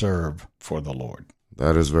you serve for the Lord.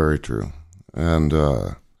 That is very true. And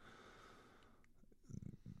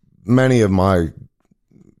many of my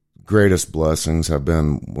greatest blessings have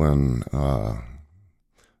been when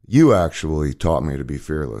you actually taught me to be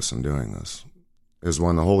fearless in doing this, is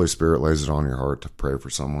when the Holy Spirit lays it on your heart to pray for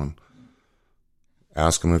someone.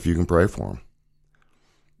 Ask them if you can pray for them.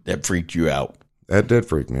 That freaked you out. That did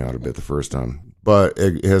freak me out a bit the first time, but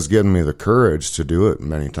it has given me the courage to do it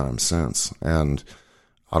many times since. And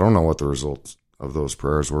I don't know what the results of those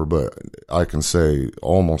prayers were, but I can say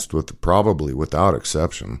almost probably without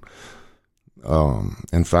exception.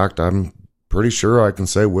 In fact, I'm pretty sure I can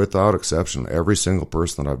say without exception, every single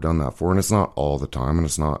person that I've done that for, and it's not all the time, and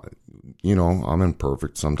it's not, I'm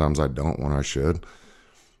imperfect. Sometimes I don't when I should.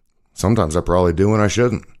 Sometimes I probably do when I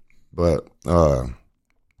shouldn't, but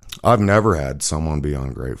I've never had someone be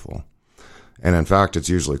ungrateful. And in fact, it's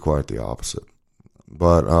usually quite the opposite.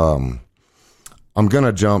 But I'm going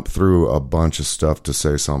to jump through a bunch of stuff to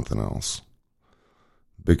say something else,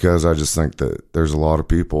 because I just think that there's a lot of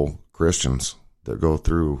people, Christians, that go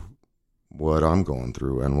through what I'm going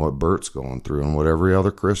through and what Bert's going through and what every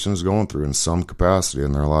other Christian is going through in some capacity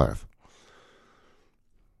in their life.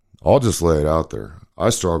 I'll just lay it out there. I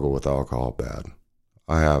struggle with alcohol bad.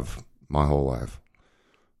 I have my whole life.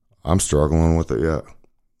 I'm struggling with it yet.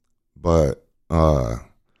 But, and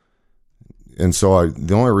so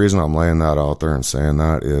the only reason I'm laying that out there and saying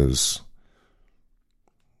that is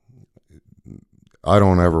I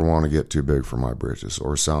don't ever want to get too big for my britches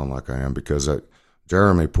or sound like I am, because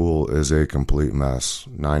Jeremy Poole is a complete mess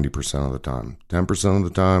 90% of the time. 10% of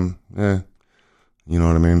the time, you know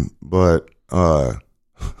what I mean? But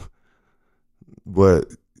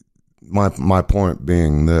my point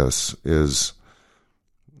being this is,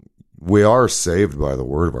 we are saved by the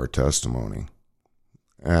word of our testimony.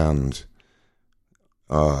 And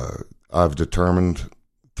I've determined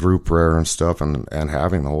through prayer and stuff and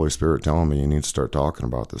having the Holy Spirit telling me you need to start talking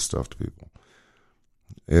about this stuff to people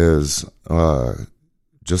is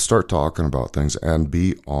just start talking about things and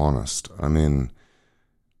be honest. I mean,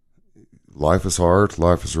 life is hard,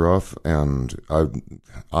 life is rough, and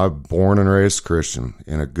I'm born and raised Christian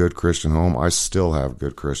in a good Christian home. I still have a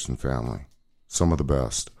good Christian family, some of the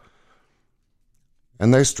best.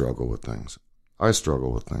 And they struggle with things. I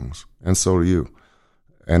struggle with things, and so do you.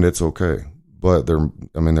 And it's okay. But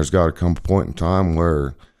there's got to come a point in time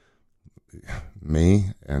where me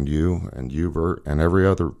and you, Bert, and every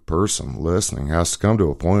other person listening has to come to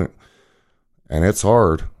a point, and it's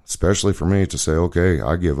hard, especially for me, to say, okay,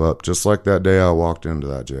 I give up. Just like that day I walked into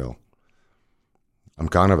that jail. I'm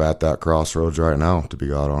kind of at that crossroads right now, to be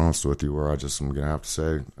God honest with you, where I'm going to have to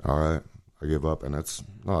say, all right, I give up. And it's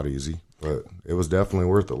not easy, but it was definitely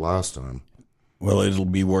worth it last time. Well, it'll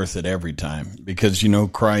be worth it every time, because,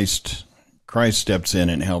 Christ steps in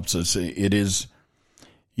and helps us. It is,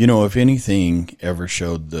 if anything ever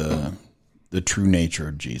showed the true nature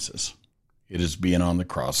of Jesus, it is being on the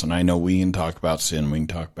cross. And I know we can talk about sin, we can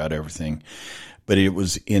talk about everything, but it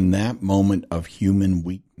was in that moment of human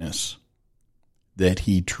weakness that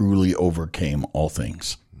he truly overcame all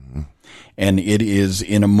things. Mm-hmm. And it is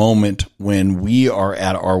in a moment when we are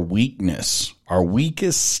at our weakness, our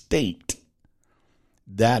weakest state,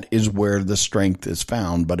 that is where the strength is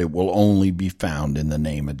found, but it will only be found in the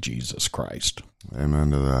name of Jesus Christ.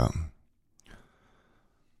 Amen to that.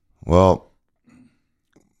 Well,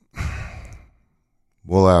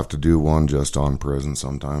 we'll have to do one just on prison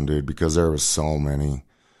sometime, dude, because there was so many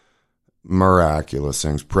miraculous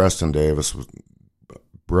things. Preston Davis,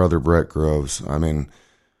 Brother Brett Groves. I mean,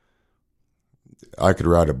 I could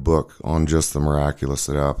write a book on just the miraculous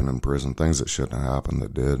that happened in prison, things that shouldn't have happened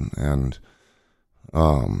that did. And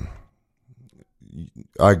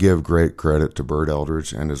I give great credit to Bert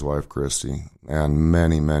Eldridge and his wife Christy and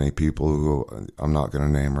many, many people who I'm not going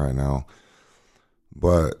to name right now.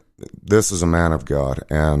 But this is a man of God,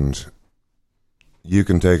 and you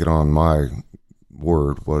can take it on my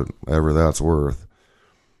word, whatever that's worth,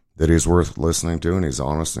 that he's worth listening to, and he's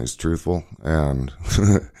honest and he's truthful, and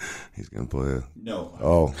he's going to play it. No.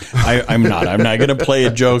 Oh. I'm not. I'm not going to play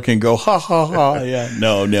a joke and go, ha, ha, ha. Yeah.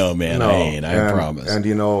 No, man, no. I ain't. I promise. And,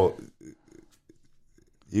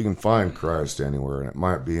 you can find Christ anywhere, and it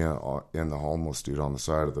might be in the homeless dude on the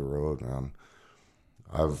side of the road, man.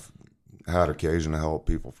 I've had occasion to help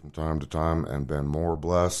people from time to time and been more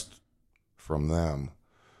blessed from them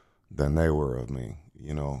than they were of me,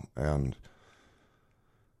 and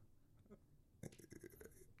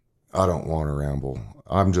I don't want to ramble.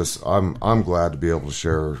 I'm glad to be able to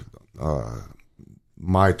share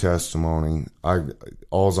my testimony.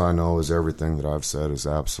 Alls I know is everything that I've said is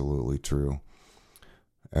absolutely true.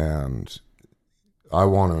 And I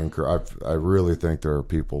want to encourage, I really think there are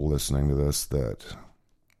people listening to this that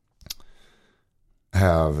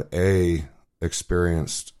have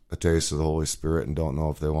experienced a taste of the Holy Spirit and don't know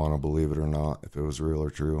if they want to believe it or not, if it was real or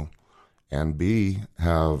true. And B,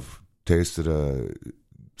 have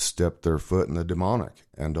stepped their foot in the demonic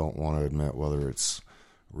and don't want to admit whether it's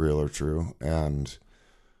real or true. And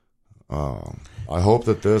I hope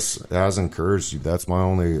that this has encouraged you. That's my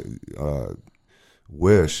only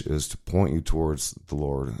wish, is to point you towards the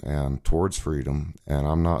Lord and towards freedom. And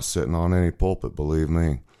I'm not sitting on any pulpit, believe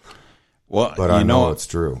me. Well, but I know it's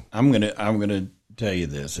true. I'm gonna tell you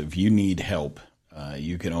this: if you need help,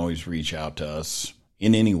 you can always reach out to us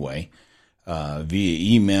in any way.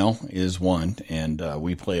 Via email is one, and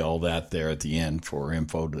we play all that there at the end for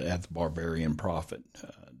info at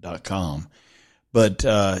thebarbarianprophet.com. But,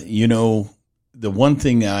 the one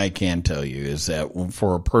thing I can tell you is that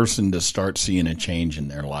for a person to start seeing a change in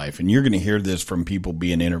their life, and you're going to hear this from people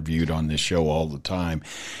being interviewed on this show all the time,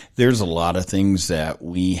 there's a lot of things that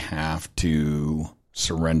we have to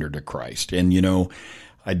surrender to Christ. And,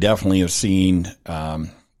 I definitely have seen, and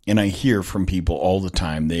I hear from people all the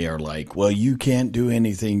time, they are like, well, you can't do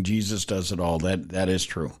anything. Jesus does it all. That is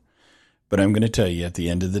true. But I'm going to tell you, at the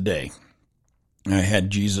end of the day, I had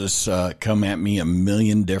Jesus come at me a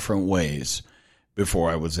million different ways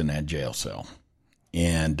before I was in that jail cell.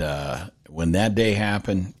 And when that day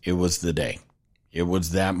happened, it was the day. It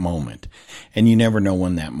was that moment. And you never know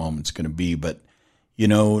when that moment's going to be. But,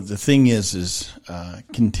 the thing is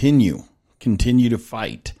continue to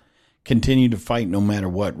fight. Continue to fight no matter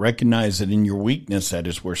what. Recognize that in your weakness, that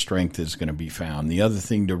is where strength is going to be found. The other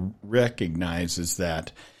thing to recognize is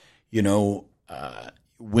that,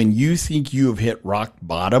 when you think you have hit rock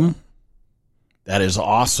bottom, that is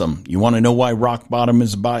awesome. You want to know why rock bottom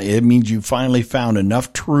is about? It means you finally found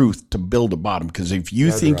enough truth to build a bottom. Because if you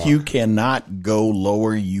think you cannot go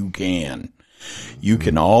lower, you can. You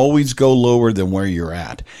can always go lower than where you're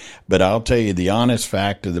at. But I'll tell you, the honest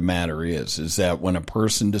fact of the matter is that when a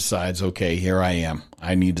person decides, okay, here I am,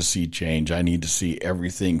 I need to see change, I need to see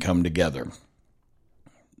everything come together,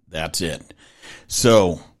 that's it.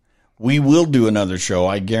 So we will do another show.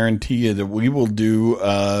 I guarantee you that we will do,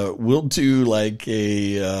 we'll do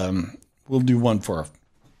one for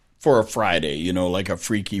a Friday, like a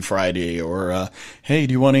Freaky Friday, or hey,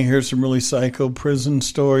 do you want to hear some really psycho prison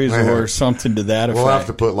stories or something to that effect? We'll have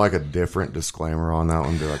to put like a different disclaimer on that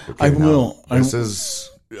one. Be like, okay, I will. This is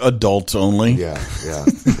adults only. Yeah.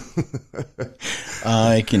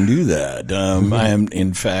 I can do that. I am,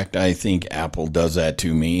 in fact, I think Apple does that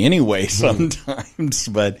to me anyway sometimes,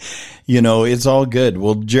 but it's all good.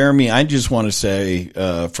 Well, Jeremy, I just want to say,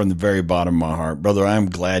 from the very bottom of my heart, brother,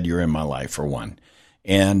 I'm glad you're in my life, for one.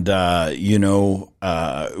 And, when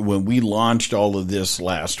we launched all of this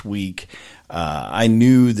last week, I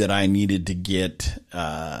knew that I needed to get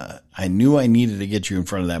you in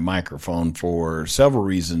front of that microphone for several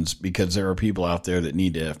reasons, because there are people out there that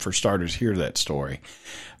need to, for starters, hear that story.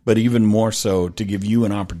 But even more so, to give you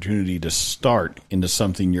an opportunity to start into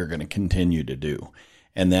something you're going to continue to do.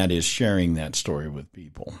 And that is sharing that story with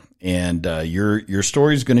people. And your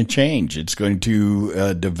story is going to change. It's going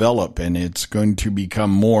to develop, and it's going to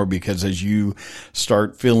become more, because as you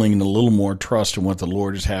start feeling a little more trust in what the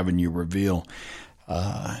Lord is having you reveal,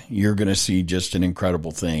 you're going to see just an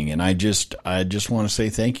incredible thing. And I just want to say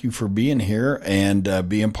thank you for being here and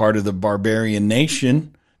being part of the Barbarian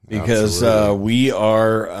Nation. Because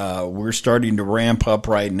we're starting to ramp up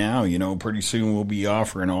right now. Pretty soon we'll be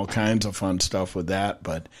offering all kinds of fun stuff with that.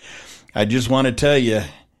 But I just want to tell you,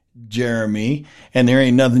 Jeremy, and there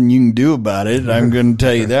ain't nothing you can do about it. I'm going to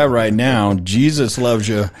tell you that right now. Jesus loves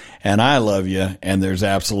you, and I love you, and there's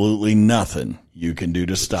absolutely nothing you can do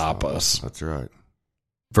to stop us. That's right.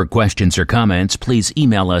 For questions or comments, please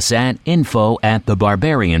email us at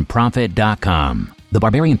info@thebarbarianprophet.com. The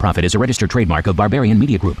Barbarian Prophet is a registered trademark of Barbarian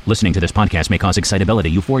Media Group. Listening to this podcast may cause excitability,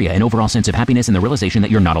 euphoria, and overall sense of happiness and the realization that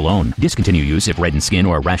you're not alone. Discontinue use if reddened skin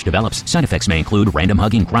or a rash develops. Side effects may include random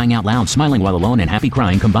hugging, crying out loud, smiling while alone, and happy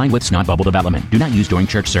crying combined with snot bubble development. Do not use during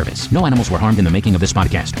church service. No animals were harmed in the making of this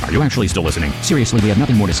podcast. Are you actually still listening? Seriously, we have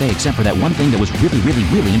nothing more to say except for that one thing that was really, really,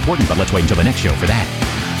 really important, but let's wait until the next show for that.